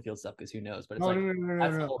the off the field stuff because who knows? But it's no, no, like no, no, no,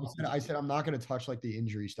 that's the no. whole. I said I'm not going to touch like the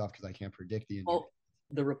injury stuff because I can't predict the injury. Well,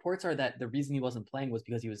 the reports are that the reason he wasn't playing was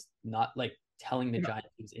because he was not like telling the Yeah. Giants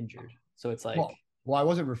he was injured. So it's like, Well, I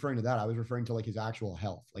wasn't referring to that. I was referring to like his actual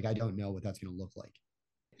health. Like I don't know what that's going to look like.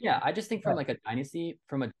 yeah, I just think Yeah.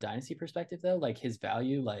 from a dynasty perspective though, like his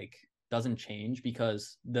value like doesn't change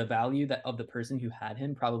because the value that of the person who had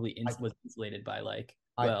him probably I, was insulated by like,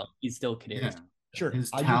 I well, he's still Kadarius. Yeah. sure. His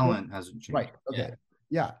I just don't. talent hasn't Right. changed. Okay.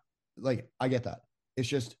 Yeah. Yeah. Like I get that. It's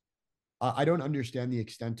just I don't understand the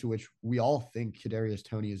extent to which we all think Kadarius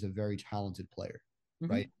Toney is a very talented player,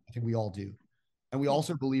 Mm-hmm. right? I think we all do, and we Yeah.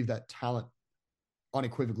 also believe that talent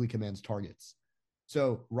unequivocally commands targets.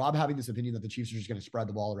 So Rob having this opinion that the Chiefs are just going to spread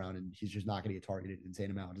the ball around and he's just not going to get targeted an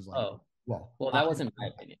insane amount is like, Oh, well, well, that wasn't my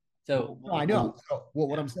opinion. So no, I know. So, well,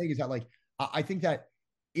 what Yeah. I'm saying is that like I think that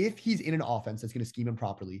if he's in an offense that's going to scheme him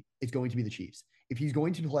properly, it's going to be the Chiefs. If he's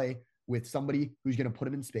going to play with somebody who's going to put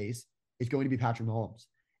him in space, it's going to be Patrick Mahomes.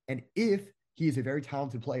 And if he is a very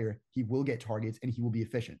talented player, he will get targets and he will be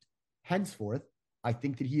efficient. Henceforth, I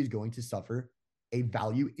think that he is going to suffer a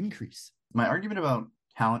value increase. My argument about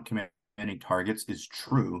talent commanding targets is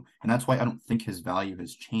true, and that's why I don't think his value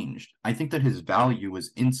has changed. I think that his value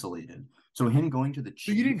was insulated. So him going to the So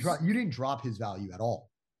Chiefs, you didn't drop his value at all.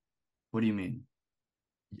 what do you mean?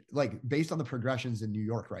 Like based on the progressions in New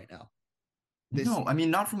York right now. This No, I mean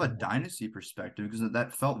not from a dynasty perspective because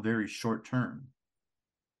that felt very short term.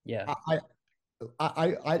 yeah, I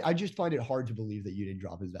I just find it hard to believe that you didn't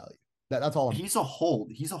drop his value. That's all. He's a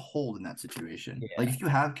hold. He's a hold in that situation. Like Yeah. if you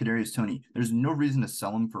have Kadarius Toney, there's no reason to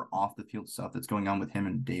sell him for off the field stuff that's going on with him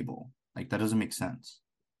and Dable. Like that doesn't make sense.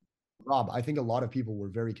 Rob, I think a lot of people were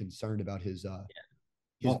very concerned about his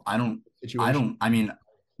Well, situation. I mean, Like,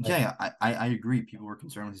 yeah, I agree. People were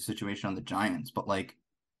concerned with the situation on the Giants, but like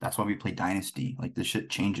that's why we play Dynasty. Like this shit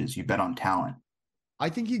changes. You bet on talent. I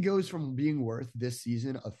think he goes from being worth this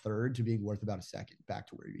season a third to being worth about a second back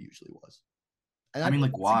to where he usually was. And I I mean,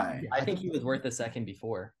 think like why? I think he was worth a second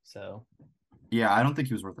before. So Yeah, I don't think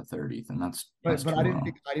he was worth a 30th, and that's but too low.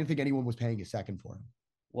 I didn't think anyone was paying a second for him.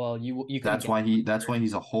 well, you couldn't get That's why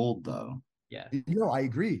he's a hold though. yeah. I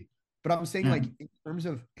agree. But I'm saying Yeah. like in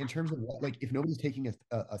terms of what, like if nobody's taking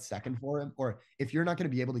a second for him, or if you're not going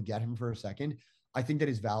to be able to get him for a second, I think that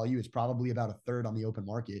his value is probably about a third on the open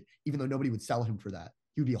market, even though nobody would sell him for that.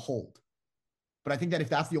 He would be a hold. But I think that if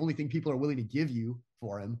that's the only thing people are willing to give you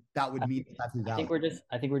for him, that would mean that's his value.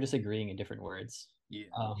 I think we're just agreeing in different words. Yeah,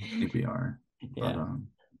 I think we are. But Yeah.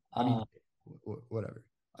 I mean, whatever.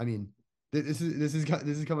 I mean, this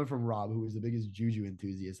is coming from Rob, who was the biggest Juju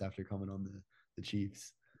enthusiast after coming on the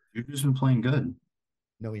Chiefs. you've just been playing good.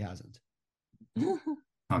 No, he hasn't. Okay.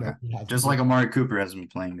 No, he hasn't. Just like Amari Cooper hasn't been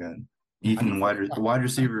playing good. Ethan, I mean, wide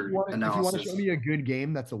receiver if you want to analysis. show me a good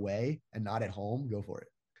game that's away and not at home, go for it.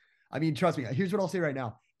 I mean, trust me. Here's what I'll say right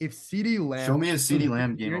now: if CeeDee Lamb Show me a CeeDee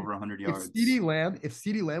Lamb game over 100 yards. If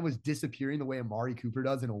CeeDee Lamb was disappearing the way Amari Cooper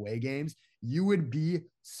does in away games, you would be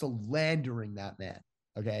slandering that man.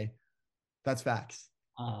 Okay, that's facts.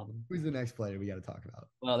 Who's the next player we got to talk about?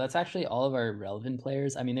 Well, that's actually all of our relevant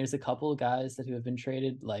players. I mean, there's a couple of guys who have been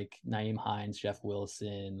traded, like Naeem Hines, Jeff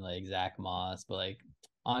Wilson, like Zach Moss, but like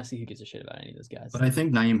honestly, who gives a shit about any of those guys? But I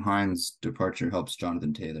think Naeem Hines' departure helps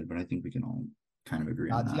Jonathan Taylor, but I think we can all kind of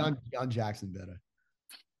agree on that. Deion Jackson better.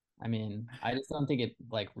 I mean, I just don't think it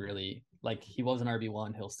like really like he was an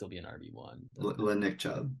RB1, he'll still be an RB1. Let Nick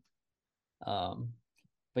Chubb.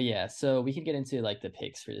 But yeah, so we can get into like the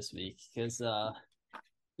picks for this week because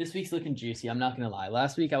this week's looking juicy. I'm not gonna lie.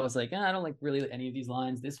 Last week I was like, I don't like really any of these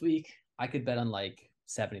lines. This week I could bet on like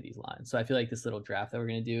 7 of these lines. So I feel like this little draft that we're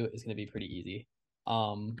gonna do is gonna be pretty easy.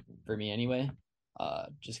 For me anyway.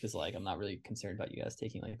 Just because like I'm not really concerned about you guys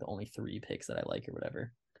taking like the only 3 picks that I like or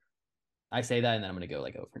whatever. I say that and then I'm gonna go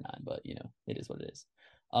like 0 for 9, but you know, it is what it is.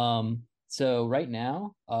 So right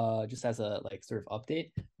now, just as a like sort of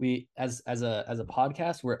update, we as a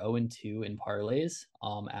podcast, we're 0-2 in parlays.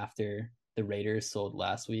 After the Raiders sold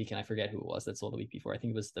last week, and I forget who it was that sold the week before. I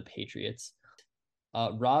think it was the Patriots.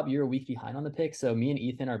 Rob, you're a week behind on the pick, so me and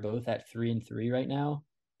Ethan are both at 3-3 right now,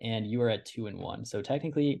 and you are at 2-1. So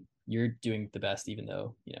technically, you're doing the best, even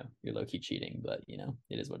though you know you're low key cheating. But you know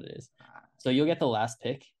it is what it is. So you'll get the last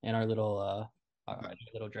pick in our little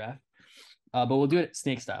draft. But we'll do it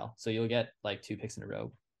snake style. So you'll get like 2 picks in a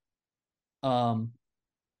row.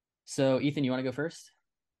 So Ethan, you want to go first?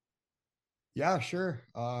 Yeah, sure.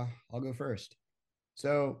 I'll go first.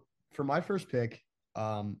 So for my first pick,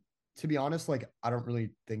 to be honest, like I don't really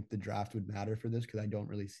think the draft would matter for this because I don't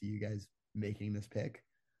really see you guys making this pick.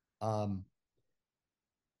 I'm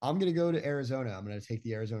gonna go to Arizona. I'm gonna take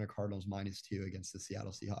the Arizona Cardinals -2 against the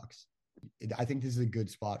Seattle Seahawks. I think this is a good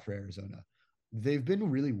spot for Arizona. They've been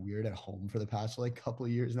really weird at home for the past like couple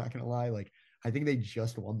of years, not gonna lie. Like I think they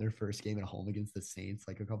just won their first game at home against the Saints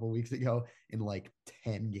like a couple of weeks ago in like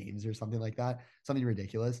 10 games or something like that. Something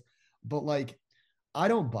ridiculous. But like I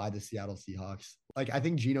don't buy the Seattle Seahawks. Like I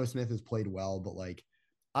think Geno Smith has played well, but like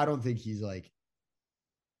I don't think he's like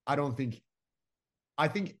I don't think I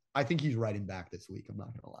think he's riding back this week. I'm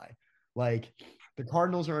not gonna lie. Like the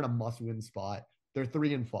Cardinals are in a must-win spot. They're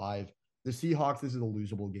 3-5. The Seahawks, this is a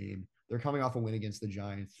losable game. They're coming off a win against the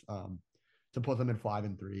Giants to put them at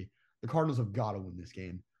 5-3. The Cardinals have got to win this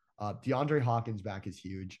game. DeAndre Hopkins back is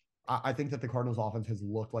huge. I think that the Cardinals offense has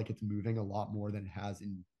looked like it's moving a lot more than it has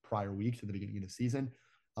in prior weeks at the beginning of the season.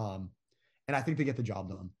 And I think they get the job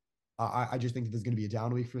done. I just think that there's going to be a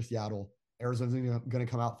down week for Seattle. Arizona's going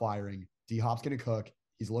to come out firing. D-Hop's going to cook.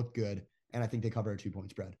 He's looked good. And I think they cover a 2-point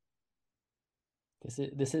spread.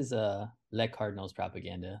 This is let Cardinals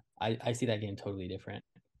propaganda. I see that game totally different.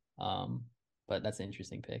 But that's an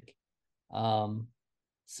interesting pick.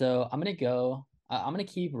 So I'm gonna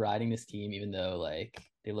keep riding this team, even though like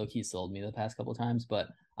they low-key sold me the past couple times, but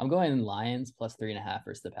I'm going Lions +3.5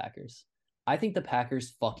 versus the Packers. I think the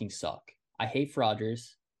Packers fucking suck. I hate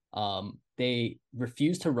Rodgers. They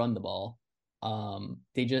refuse to run the ball.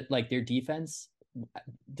 They just like their defense,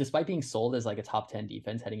 despite being sold as like a top 10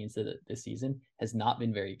 defense heading into this season, has not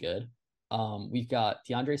been very good. We've got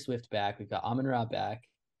DeAndre Swift back. We've got Amon-Ra back.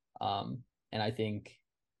 And I think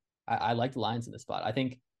I like the Lions in this spot. I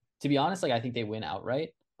think, to be honest, like I think they win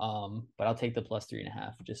outright. But I'll take the plus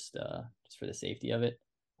 3.5 just for the safety of it.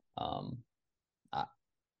 Um, I,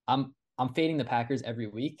 I'm fading the Packers every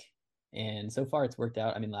week, and so far it's worked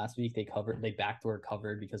out. I mean, last week they backdoor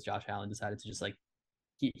covered because Josh Allen decided to just like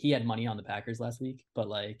he had money on the Packers last week, but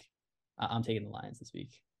like I'm taking the Lions this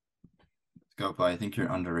week. Scopa, I think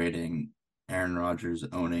you're underrating Aaron Rodgers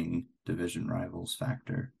owning division rivals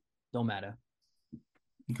factor. Don't matter.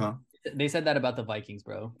 Okay. They said that about the Vikings,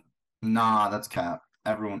 bro. Nah, that's cap.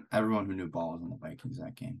 Everyone who knew ball was on the Vikings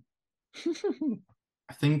that game.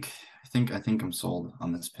 I think I'm sold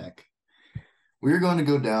on this pick. We're going to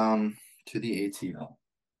go down to the ATL.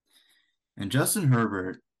 And Justin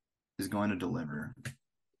Herbert is going to deliver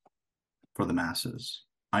for the masses.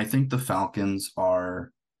 I think the Falcons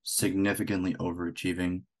are significantly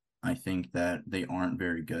overachieving. I think that they aren't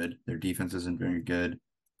very good. Their defense isn't very good.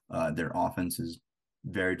 Their offense is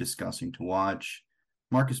very disgusting to watch.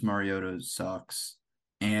 Marcus Mariota sucks.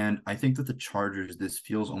 And I think that the Chargers, this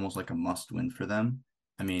feels almost like a must win for them.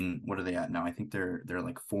 I mean, what are they at now? I think they're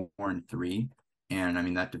like 4-3. And I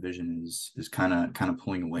mean that division is kind of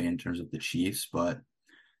pulling away in terms of the Chiefs, but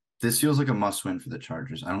this feels like a must win for the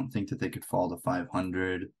Chargers. I don't think that they could fall to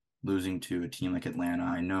 500 losing to a team like Atlanta.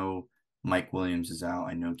 I know Mike Williams is out.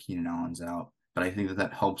 I know Keenan Allen's out, but I think that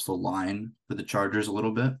that helps the line for the Chargers a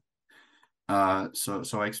little bit. So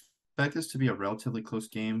I expect this to be a relatively close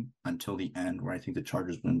game until the end, where I think the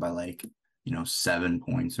Chargers win by like 7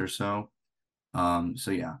 points or so.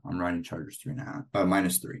 So yeah, I'm riding Chargers 3.5,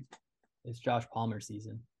 -3. It's Josh Palmer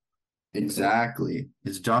season. Exactly.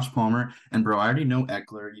 It's Josh Palmer. And bro, I already know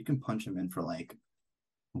Eckler. You can punch him in for like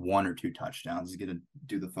 1 or 2 touchdowns. He's gonna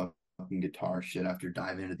do the fucking guitar shit after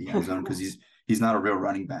diving into the end zone because he's not a real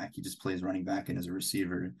running back. He just plays running back and as a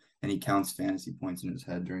receiver, and he counts fantasy points in his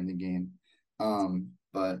head during the game.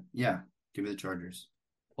 But yeah, give me the Chargers.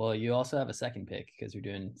 Well, you also have a second pick because you're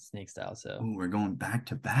doing snake style. So Ooh, we're going back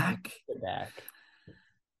to back. back.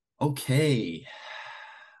 Okay.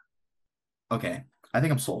 Okay. I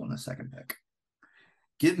think I'm sold on the second pick.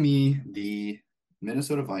 Give me the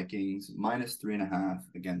Minnesota Vikings -3.5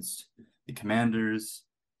 against the Commanders.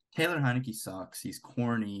 Taylor Heineke sucks. He's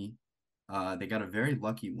corny. They got a very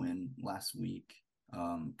lucky win last week.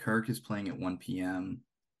 Kirk is playing at 1 p.m.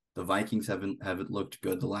 The Vikings haven't looked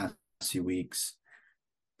good the last few weeks.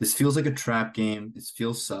 This feels like a trap game. It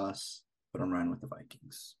feels sus, but I'm riding with the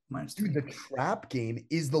Vikings. Dude, the -3. trap game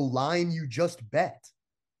is the line you just bet.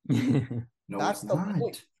 No, That's it's the not.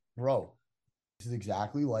 point, bro. This is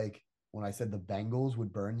exactly like when I said the Bengals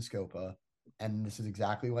would burn Scopa, and this is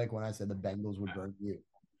exactly like when I said the Bengals would burn you.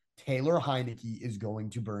 Taylor Heineke is going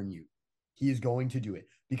to burn you. He is going to do it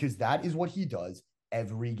because that is what he does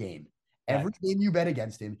every game. Every game you bet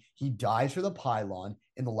against him, he dives for the pylon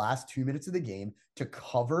in the last 2 minutes of the game to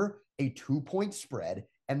cover a 2-point spread,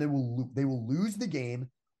 and they will lose the game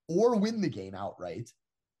or win the game outright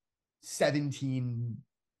 17-15,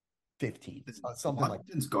 something like that.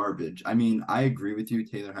 Washington's garbage. I mean, I agree with you.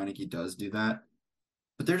 Taylor Heineke does do that,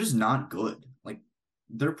 but they're just not good. Like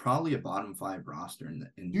they're probably a bottom 5 roster in the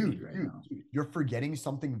league right now. Dude, you're forgetting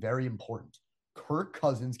something very important. Kirk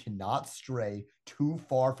Cousins cannot stray too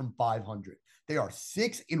far from 500. They are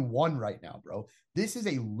 6-1 right now, bro. This is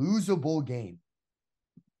a losable game.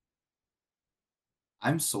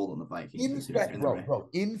 I'm sold on the Vikings this year.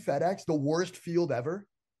 In FedEx, the worst field ever.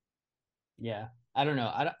 Yeah. I don't know.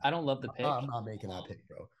 I don't love the pick. I'm not making that pick,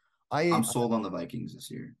 bro. I'm sold on the Vikings this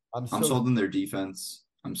year. I'm so sold on their defense.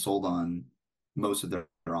 I'm sold on most of their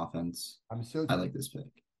offense. I like this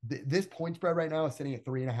pick. This point spread right now is sitting at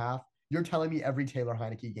 3.5. You're telling me every Taylor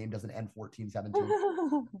Heineke game doesn't end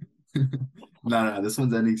 14-17? No, this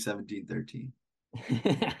one's ending 17-13.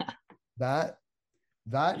 That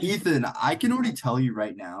Ethan, I can already tell you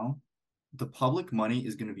right now, the public money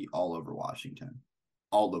is going to be all over Washington.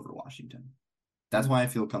 All over Washington. That's why I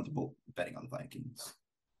feel comfortable betting on the Vikings.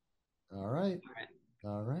 All right.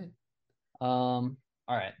 All right.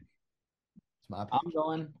 All right. It's my pick. I'm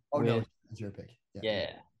going. No, it's your pick.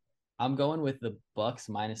 Yeah. I'm going with the Bucks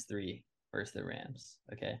 -3 versus the Rams.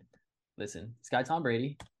 Okay. Listen, this guy Tom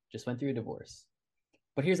Brady just went through a divorce.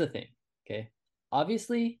 But here's the thing. Okay.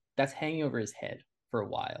 Obviously, that's hanging over his head for a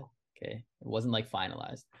while. Okay. It wasn't like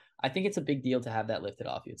finalized. I think it's a big deal to have that lifted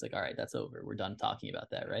off you. It's like, all right, that's over. We're done talking about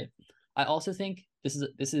that, right? I also think this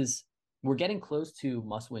is we're getting close to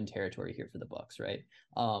must-win territory here for the Bucks, right?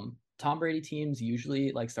 Tom Brady teams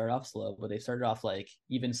usually like start off slow, but they started off like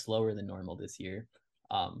even slower than normal this year.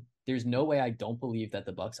 There's no way I don't believe that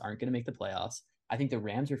the Bucks aren't going to make the playoffs. I think the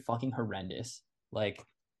Rams are fucking horrendous. Like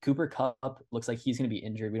Cooper Kupp looks like he's going to be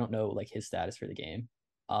injured. We don't know like his status for the game.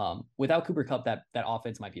 Without Cooper Kupp, that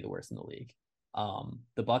offense might be the worst in the league.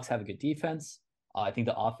 The Bucks have a good defense. I think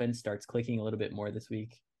the offense starts clicking a little bit more this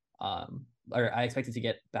week. Or I expect it to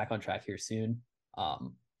get back on track here soon.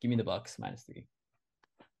 Give me the Bucks -3.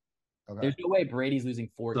 Okay. There's no way Brady's losing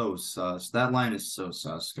 4 So games. sus. That line is so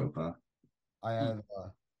sus, Scopa. I have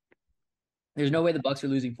There's no way the Bucks are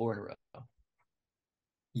losing 4 in a row.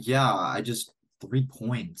 Yeah, I just 3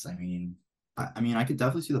 points. I mean, I could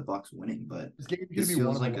definitely see the Bucks winning, but this game is gonna this be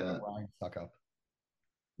one feels of the like ones that a Ryan suck up.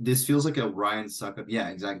 this feels like a Ryan Suckup. Yeah,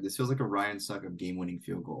 exactly. This feels like a Ryan Suckup game-winning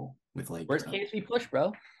field goal with like Worst case, we push,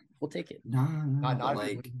 bro. We'll take it. no, but Not if he's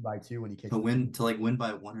like losing by 2 when he kicks to win to like win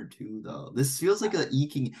by 1 or 2 though. This feels like a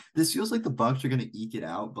eking. This feels like the Bucks are gonna eke it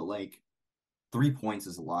out, but like 3 points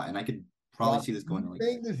is a lot, and I could probably Rob, see this going to you like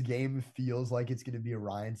saying this game feels like it's going to be a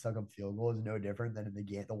Ryan Succop field goal is no different than in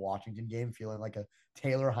the Washington game feeling like a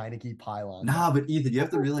Taylor Heineke pylon. nah. But Ethan, you have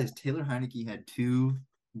to realize Taylor Heineke had 2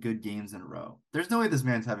 good games in a row. There's no way this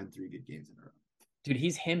man's having 3 good games in a row. Dude,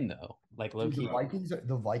 he's him though. Like low Dude, key.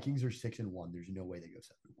 the Vikings are 6-1. There's no way they go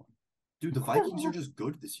 7-1. Dude, the Vikings are just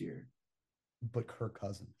good this year. But Kirk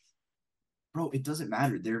Cousins Bro, it doesn't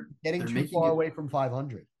matter. getting They're too making far it. away from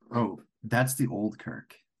 500. Bro, that's the old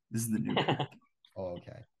Kirk. This is the new Kirk. Oh,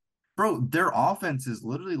 okay. Bro, their offense is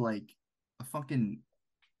literally like a fucking.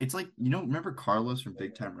 It's like remember Carlos from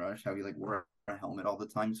Big Time Rush? How he like wore a helmet all the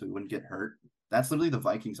time so he wouldn't get hurt. That's literally the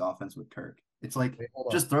Vikings offense with Kirk. It's like Wait,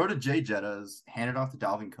 hold just on. throw to Jay Jettas, hand it off to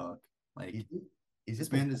Dalvin Cook. Like Is this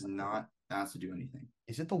it man is not asked to do anything.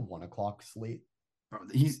 is it the 1 o'clock slate? Bro,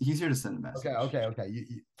 he's here to send a message. Okay.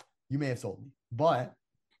 You may have sold me, but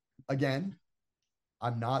again,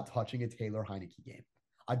 I'm not touching a Taylor Heineke game.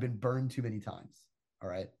 I've been burned too many times. All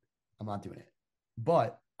right. I'm not doing it.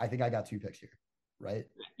 But I think I got 2 picks here, right?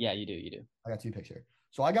 Yeah, you do. You do. I got 2 picks here.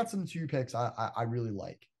 So I got some 2 picks I really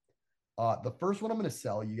like. The first one I'm going to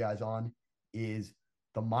sell you guys on is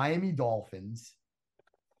the Miami Dolphins,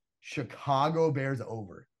 Chicago Bears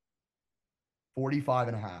over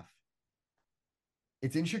 45.5.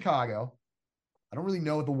 It's in Chicago. I don't really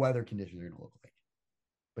know what the weather conditions are going to look like.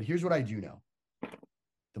 But here's what I do know.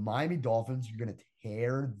 The Miami Dolphins are going to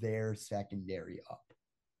tear their secondary up.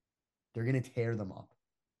 They're going to tear them up.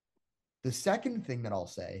 The second thing that I'll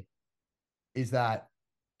say is that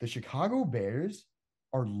the Chicago Bears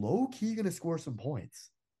are low-key going to score some points.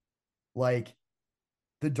 Like,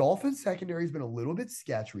 the Dolphins secondary has been a little bit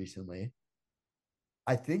sketch recently.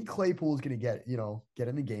 I think Claypool is going to get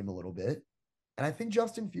in the game a little bit. And I think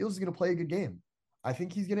Justin Fields is going to play a good game. I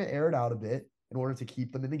think he's going to air it out a bit in order to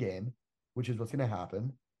keep them in the game, which is what's going to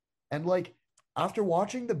happen. And like after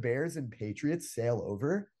watching the Bears and Patriots sail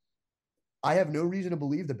over, I have no reason to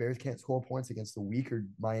believe the Bears can't score points against the weaker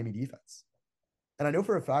Miami defense. And I know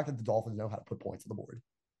for a fact that the Dolphins know how to put points on the board.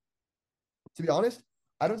 To be honest,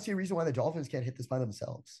 I don't see a reason why the Dolphins can't hit this by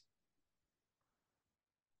themselves.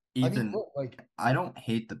 Ethan, like I don't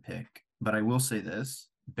hate the pick, but I will say this: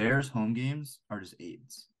 Bears home games are just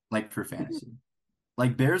AIDS, like for fantasy.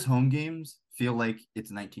 Like Bears home games feel like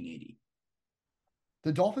it's 1980.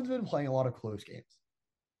 the Dolphins have been playing a lot of close games.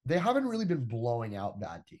 They haven't really been blowing out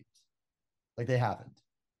bad teams. Like they haven't.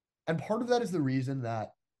 And part of that is the reason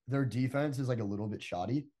that their defense is like a little bit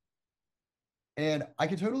shoddy. And I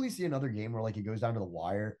could totally see another game where like it goes down to the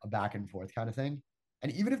wire, a back and forth kind of thing.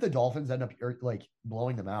 And even if the Dolphins end up like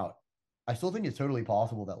blowing them out, I still think it's totally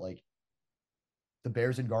possible that like the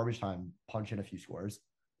Bears in garbage time punch in a few scores.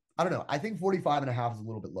 I don't know. I think 45.5 is a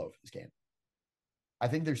little bit low for this game. I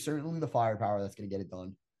think there's certainly the firepower that's going to get it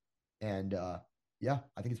done. And yeah,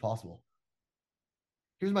 I think it's possible.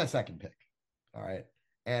 Here's my second pick. All right.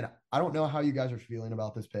 And I don't know how you guys are feeling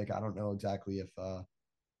about this pick. I don't know exactly if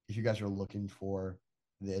you guys are looking for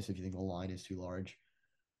this, if you think the line is too large.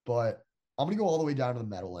 But I'm going to go all the way down to the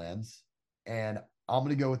Meadowlands, and I'm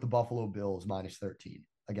going to go with the Buffalo Bills -13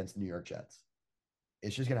 against the New York Jets.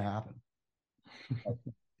 It's just going to happen.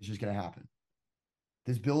 It's just going to happen.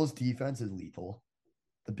 This Bills defense is lethal.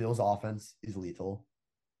 The Bills offense is lethal.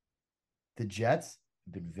 The Jets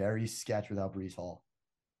have been very sketch without Brees Hall.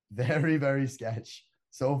 Very, very sketch.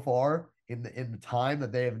 So far in the time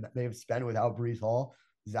that they have spent without Brees Hall,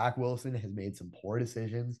 Zach Wilson has made some poor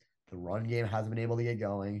decisions. The run game hasn't been able to get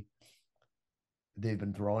going. They've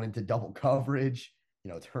been thrown into double coverage,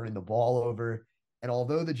 turning the ball over. And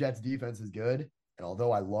although the Jets defense is good, and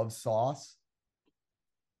although I love Sauce,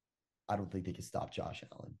 I don't think they can stop Josh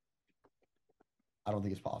Allen. I don't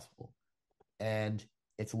think it's possible. And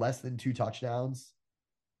it's less than 2 touchdowns.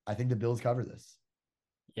 I think the Bills cover this.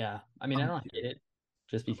 Yeah. I mean, I don't hate it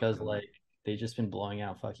just because like they've just been blowing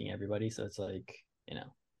out fucking everybody. So it's like,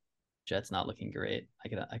 Jets not looking great. I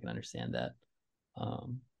can understand that.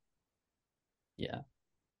 Yeah.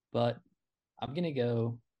 But I'm gonna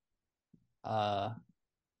go. Uh,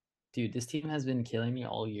 dude, this team has been killing me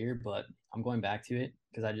all year, but I'm going back to it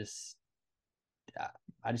because I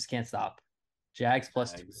I just can't stop. Jags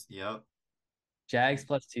plus two. Jags. Yep. Jags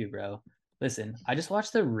plus two, bro. Listen, I just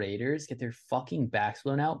watched the Raiders get their fucking backs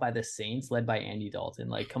blown out by the Saints, led by Andy Dalton.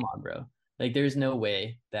 Like, come on, bro. Like, there's no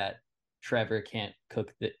way that Trevor can't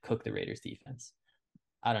cook the Raiders defense.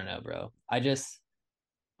 I don't know, bro.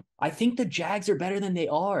 I think the Jags are better than they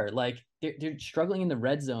are. Like, they're struggling in the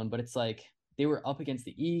red zone, but it's like they were up against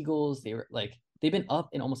the Eagles. They were like they've been up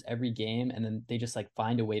in almost every game, and then they just like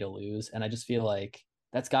find a way to lose. And I just feel like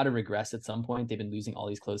that's got to regress at some point. They've been losing all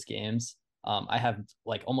these close games. I have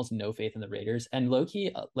like almost no faith in the Raiders. And low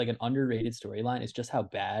key, like an underrated storyline is just how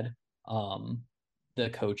bad the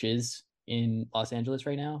coaches in Los Angeles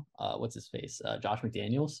right now. What's his face? Josh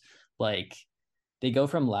McDaniels. Like they go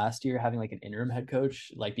from last year having like an interim head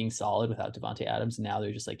coach, like being solid without Devontae Adams. And now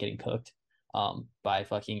they're just like getting cooked by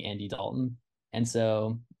fucking Andy Dalton. And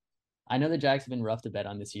so I know the Jags have been rough to bet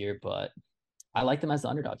on this year, but I like them as the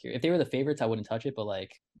underdog here. If they were the favorites, I wouldn't touch it, but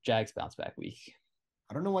like Jags bounce back week.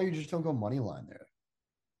 I don't know why you just don't go money line there.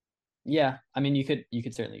 Yeah, I mean you could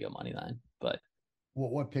certainly go money line, but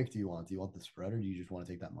What pick do you want? Do you want the spread or do you just want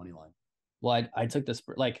to take that money line? well, I took this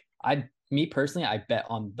like I me personally I bet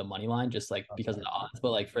on the money line just like because of Okay. the odds, but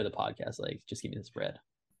like for the podcast, like just give me the spread.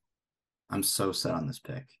 I'm so set on this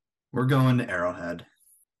pick. We're going to Arrowhead.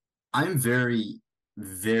 I'm very,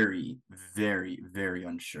 very, very, very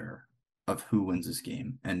unsure of who wins this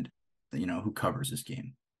game and who covers this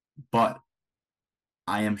game. But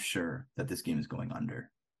I am sure that this game is going under.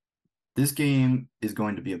 This game is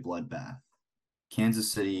going to be a bloodbath.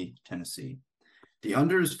 Kansas City, Tennessee. The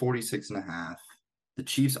under is 46 and a half. The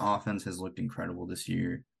Chiefs offense has looked incredible this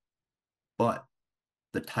year, but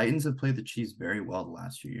the Titans have played the Chiefs very well the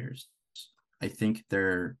last few years. I think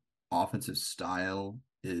their offensive style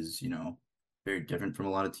is, very different from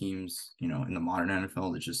a lot of teams, in the modern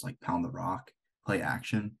NFL that just like pound the rock, play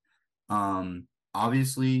action.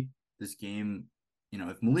 Obviously this game,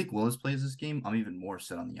 if Malik Willis plays this game, I'm even more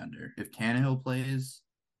set on the under. If Tannehill plays,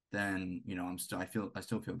 then, I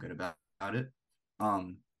still feel good about it.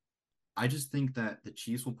 Um, I just think that the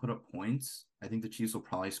Chiefs will put up points. I think the Chiefs will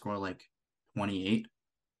probably score like 28.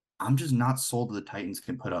 I'm just not sold that the Titans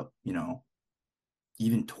can put up,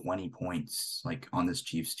 even 20 points like on this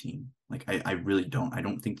Chiefs team. Like I really don't. I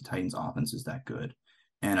don't think the Titans offense is that good.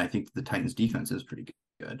 And I think the Titans defense is pretty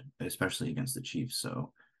good, especially against the Chiefs.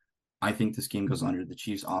 So I think this game goes under. The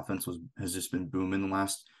Chiefs offense has just been booming the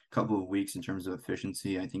last couple of weeks in terms of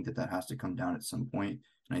efficiency. I think that has to come down at some point.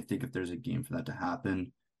 And I think if there's a game for that to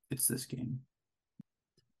happen, it's this game.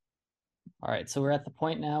 All right, so we're at the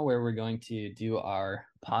point now where we're going to do our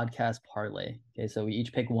podcast parlay. Okay, so we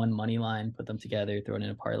each pick one money line, put them together, throw it in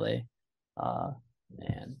a parlay,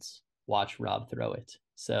 and watch Rob throw it.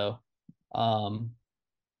 So,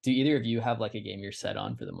 do either of you have like a game you're set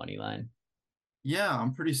on for the money line? Yeah,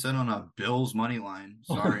 I'm pretty set on a Bills money line.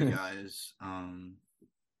 Sorry, guys.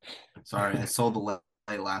 Sorry, I sold the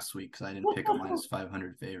late last week because I didn't pick a minus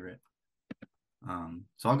 500 favorite.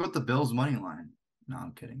 So I'll go with the Bills money line. No,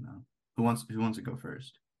 I'm kidding though. Who wants to go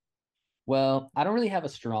first? Well, I don't really have a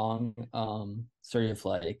strong sort of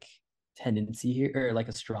like tendency here or like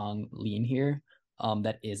a strong lean here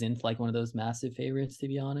that isn't like one of those massive favorites to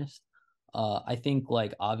be honest. I think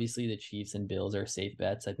like obviously the Chiefs and Bills are safe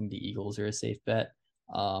bets. I think the Eagles are a safe bet.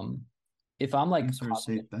 Um if I'm like Chiefs are a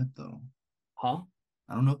safe bet though. huh?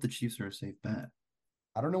 I don't know if the Chiefs are a safe bet.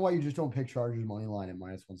 I don't know why you just don't pick Chargers money line at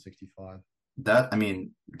minus 165. That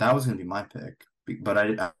was gonna be my pick, but I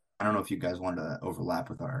don't know if you guys wanted to overlap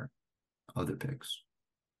with our other picks.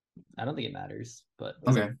 I don't think it matters, but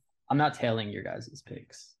Okay. I'm not tailing your guys'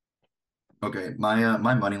 picks. Okay. My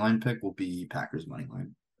money line pick will be Packers money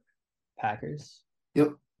line. Packers. Yep.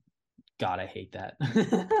 God, I hate that.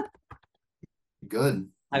 Good.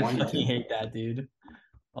 I want you fucking to. hate that, dude.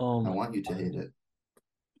 Oh I my want you to God. hate it.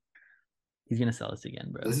 He's gonna sell us again,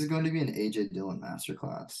 bro. This is going to be an AJ Dillon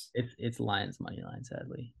masterclass. It's Lions money line,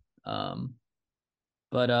 sadly. Um,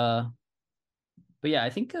 but yeah, I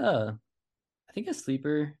think a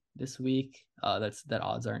sleeper this week. That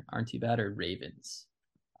odds aren't too bad. Are Ravens.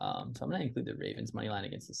 So I'm gonna include the Ravens money line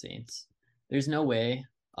against the Saints. There's no way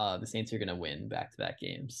the Saints are gonna win back-to-back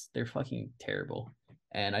games. They're fucking terrible,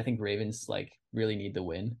 and I think Ravens like really need the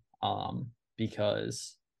win.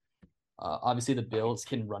 Because obviously the Bills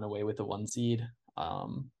can run away with the one seed.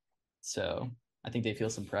 So I think they feel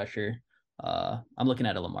some pressure. I'm looking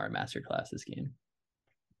at a Lamar masterclass this game.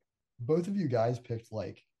 Both of you guys picked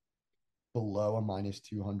like below a minus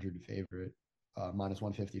 200 favorite, minus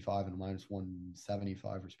 155 and minus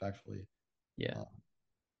 175, respectively. Yeah.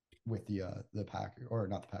 With the Packers, or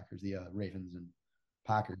not the Packers, the Ravens and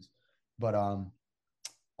Packers. But I'll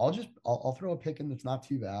throw a pick in that's not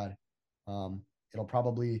too bad. It'll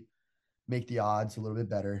probably make the odds a little bit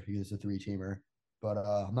better because it's a three-teamer. But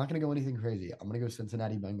I'm not gonna go anything crazy. I'm gonna go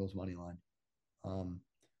Cincinnati Bengals money line.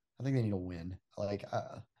 I think they need a win. Like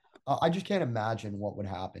I just can't imagine what would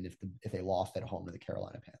happen if they lost at home to the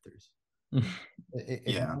Carolina Panthers.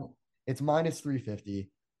 It's Yeah. it's minus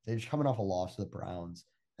 350. They're just coming off a loss to the Browns,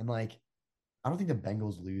 and like I don't think the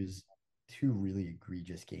Bengals lose two really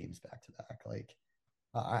egregious games back to back. Like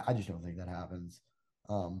I just don't think that happens.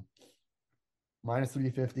 Um, minus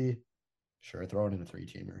 350. Sure, throw it in a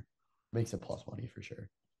three-teamer. Makes it plus money for sure.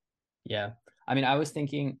 Yeah. I mean, I was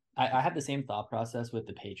thinking, I had the same thought process with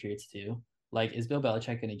the Patriots too. Like, is Bill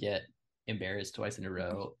Belichick going to get embarrassed twice in a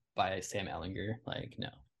row by Sam Ellinger? Like, no,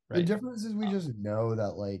 The right? difference is we just know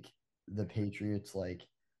that like the Patriots, like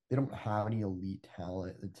they don't have any elite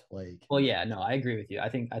talent. It's like Well, yeah, no, I agree with you. I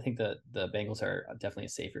think the Bengals are definitely a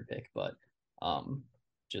safer pick, but um,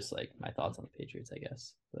 just like my thoughts on the Patriots, I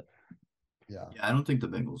guess. But yeah, Yeah, I don't think the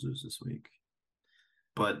Bengals lose this week,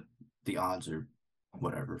 but the odds are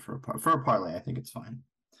whatever for a parlay. I think it's fine.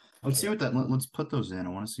 Let's see sure. what let's put those in. I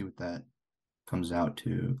want to see what that comes out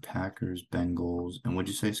to. Packers, Bengals, and what'd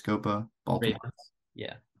you say, Scopa? Baltimore. Ravens,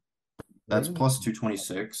 yeah, That's Ravens. plus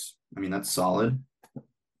 226. I mean, that's solid.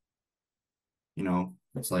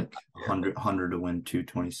 It's like terrible. 100 to win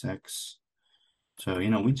 226. So,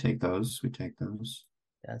 we take those. We take those.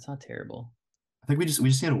 Yeah, it's not terrible. I think we just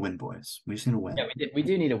need a win, boys. We just need a Yeah, win. we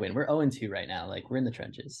do need a win. We're 0-2 right now. Like we're in the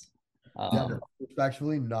trenches. Yeah, Um,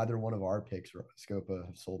 respectfully, neither one of our picks, Scopa,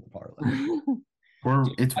 have sold the parlay. Or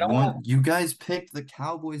dude, it's I don't want one. You guys picked the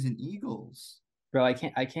Cowboys and Eagles. bro, I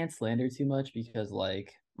can't slander too much because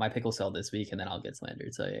like my pick will sell this week and then I'll get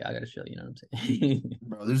slandered. So yeah, I gotta chill, you know what I'm saying?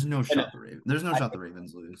 Bro, there's no I know. shot the Ravens. There's no I, shot the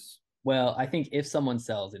Ravens lose. well, I think if someone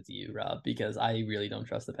sells, it's you, Rob, because I really don't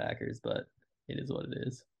trust the Packers, but it is what it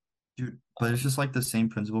is. Dude, but it's just like the same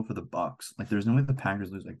principle for the Bucks. Like there's no way the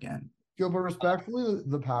Packers lose again. But respectfully,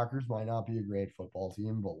 the Packers might not be a great football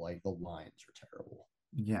team, but like the Lions are terrible.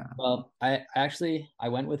 Yeah. Well, I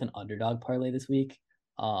went with an underdog parlay this week.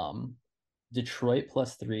 Um, Detroit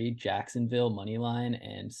 +3, Jacksonville money line,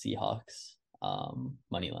 and Seahawks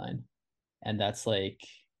money line, and that's like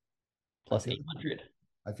I plus feel 800.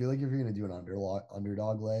 I feel like if you're gonna do an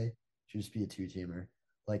underdog lay, it should just be a two-teamer.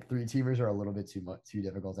 Like three-teamers are a little bit too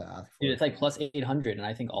difficult to ask Dude, for. it's like plus 800, and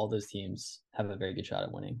I think all those teams have a very good shot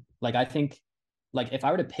at winning. Like I think, like if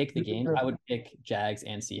I were to pick the game, I would pick Jags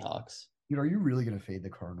and Seahawks. Dude, are you really gonna fade the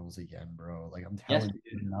Cardinals again, bro? Like I'm Yes, telling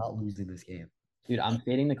you, dude. you're not losing this game. Dude, I'm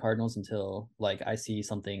fading the Cardinals until like I see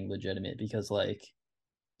something legitimate because like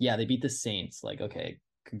yeah, they beat the Saints. Like okay,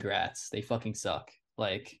 congrats. They fucking suck.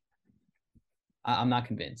 Like I'm not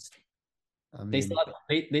convinced. I They mean, still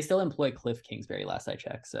have, they still employ Cliff Kingsbury last I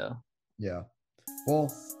checked. So yeah.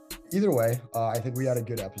 Well, either way, I think we had a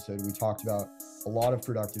good episode. We talked about a lot of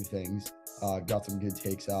productive things, got some good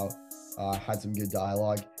takes out, had some good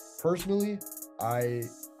dialogue. Personally, I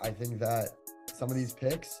I think that some of these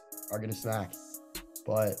picks are gonna smack,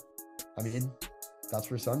 but I mean, that's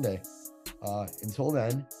for Sunday. Until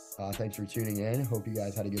then, thanks for tuning in. Hope you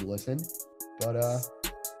guys had a good listen. But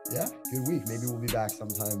yeah, good week. Maybe we'll be back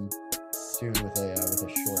sometime soon with a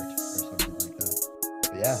short or something like that.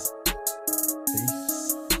 But yeah.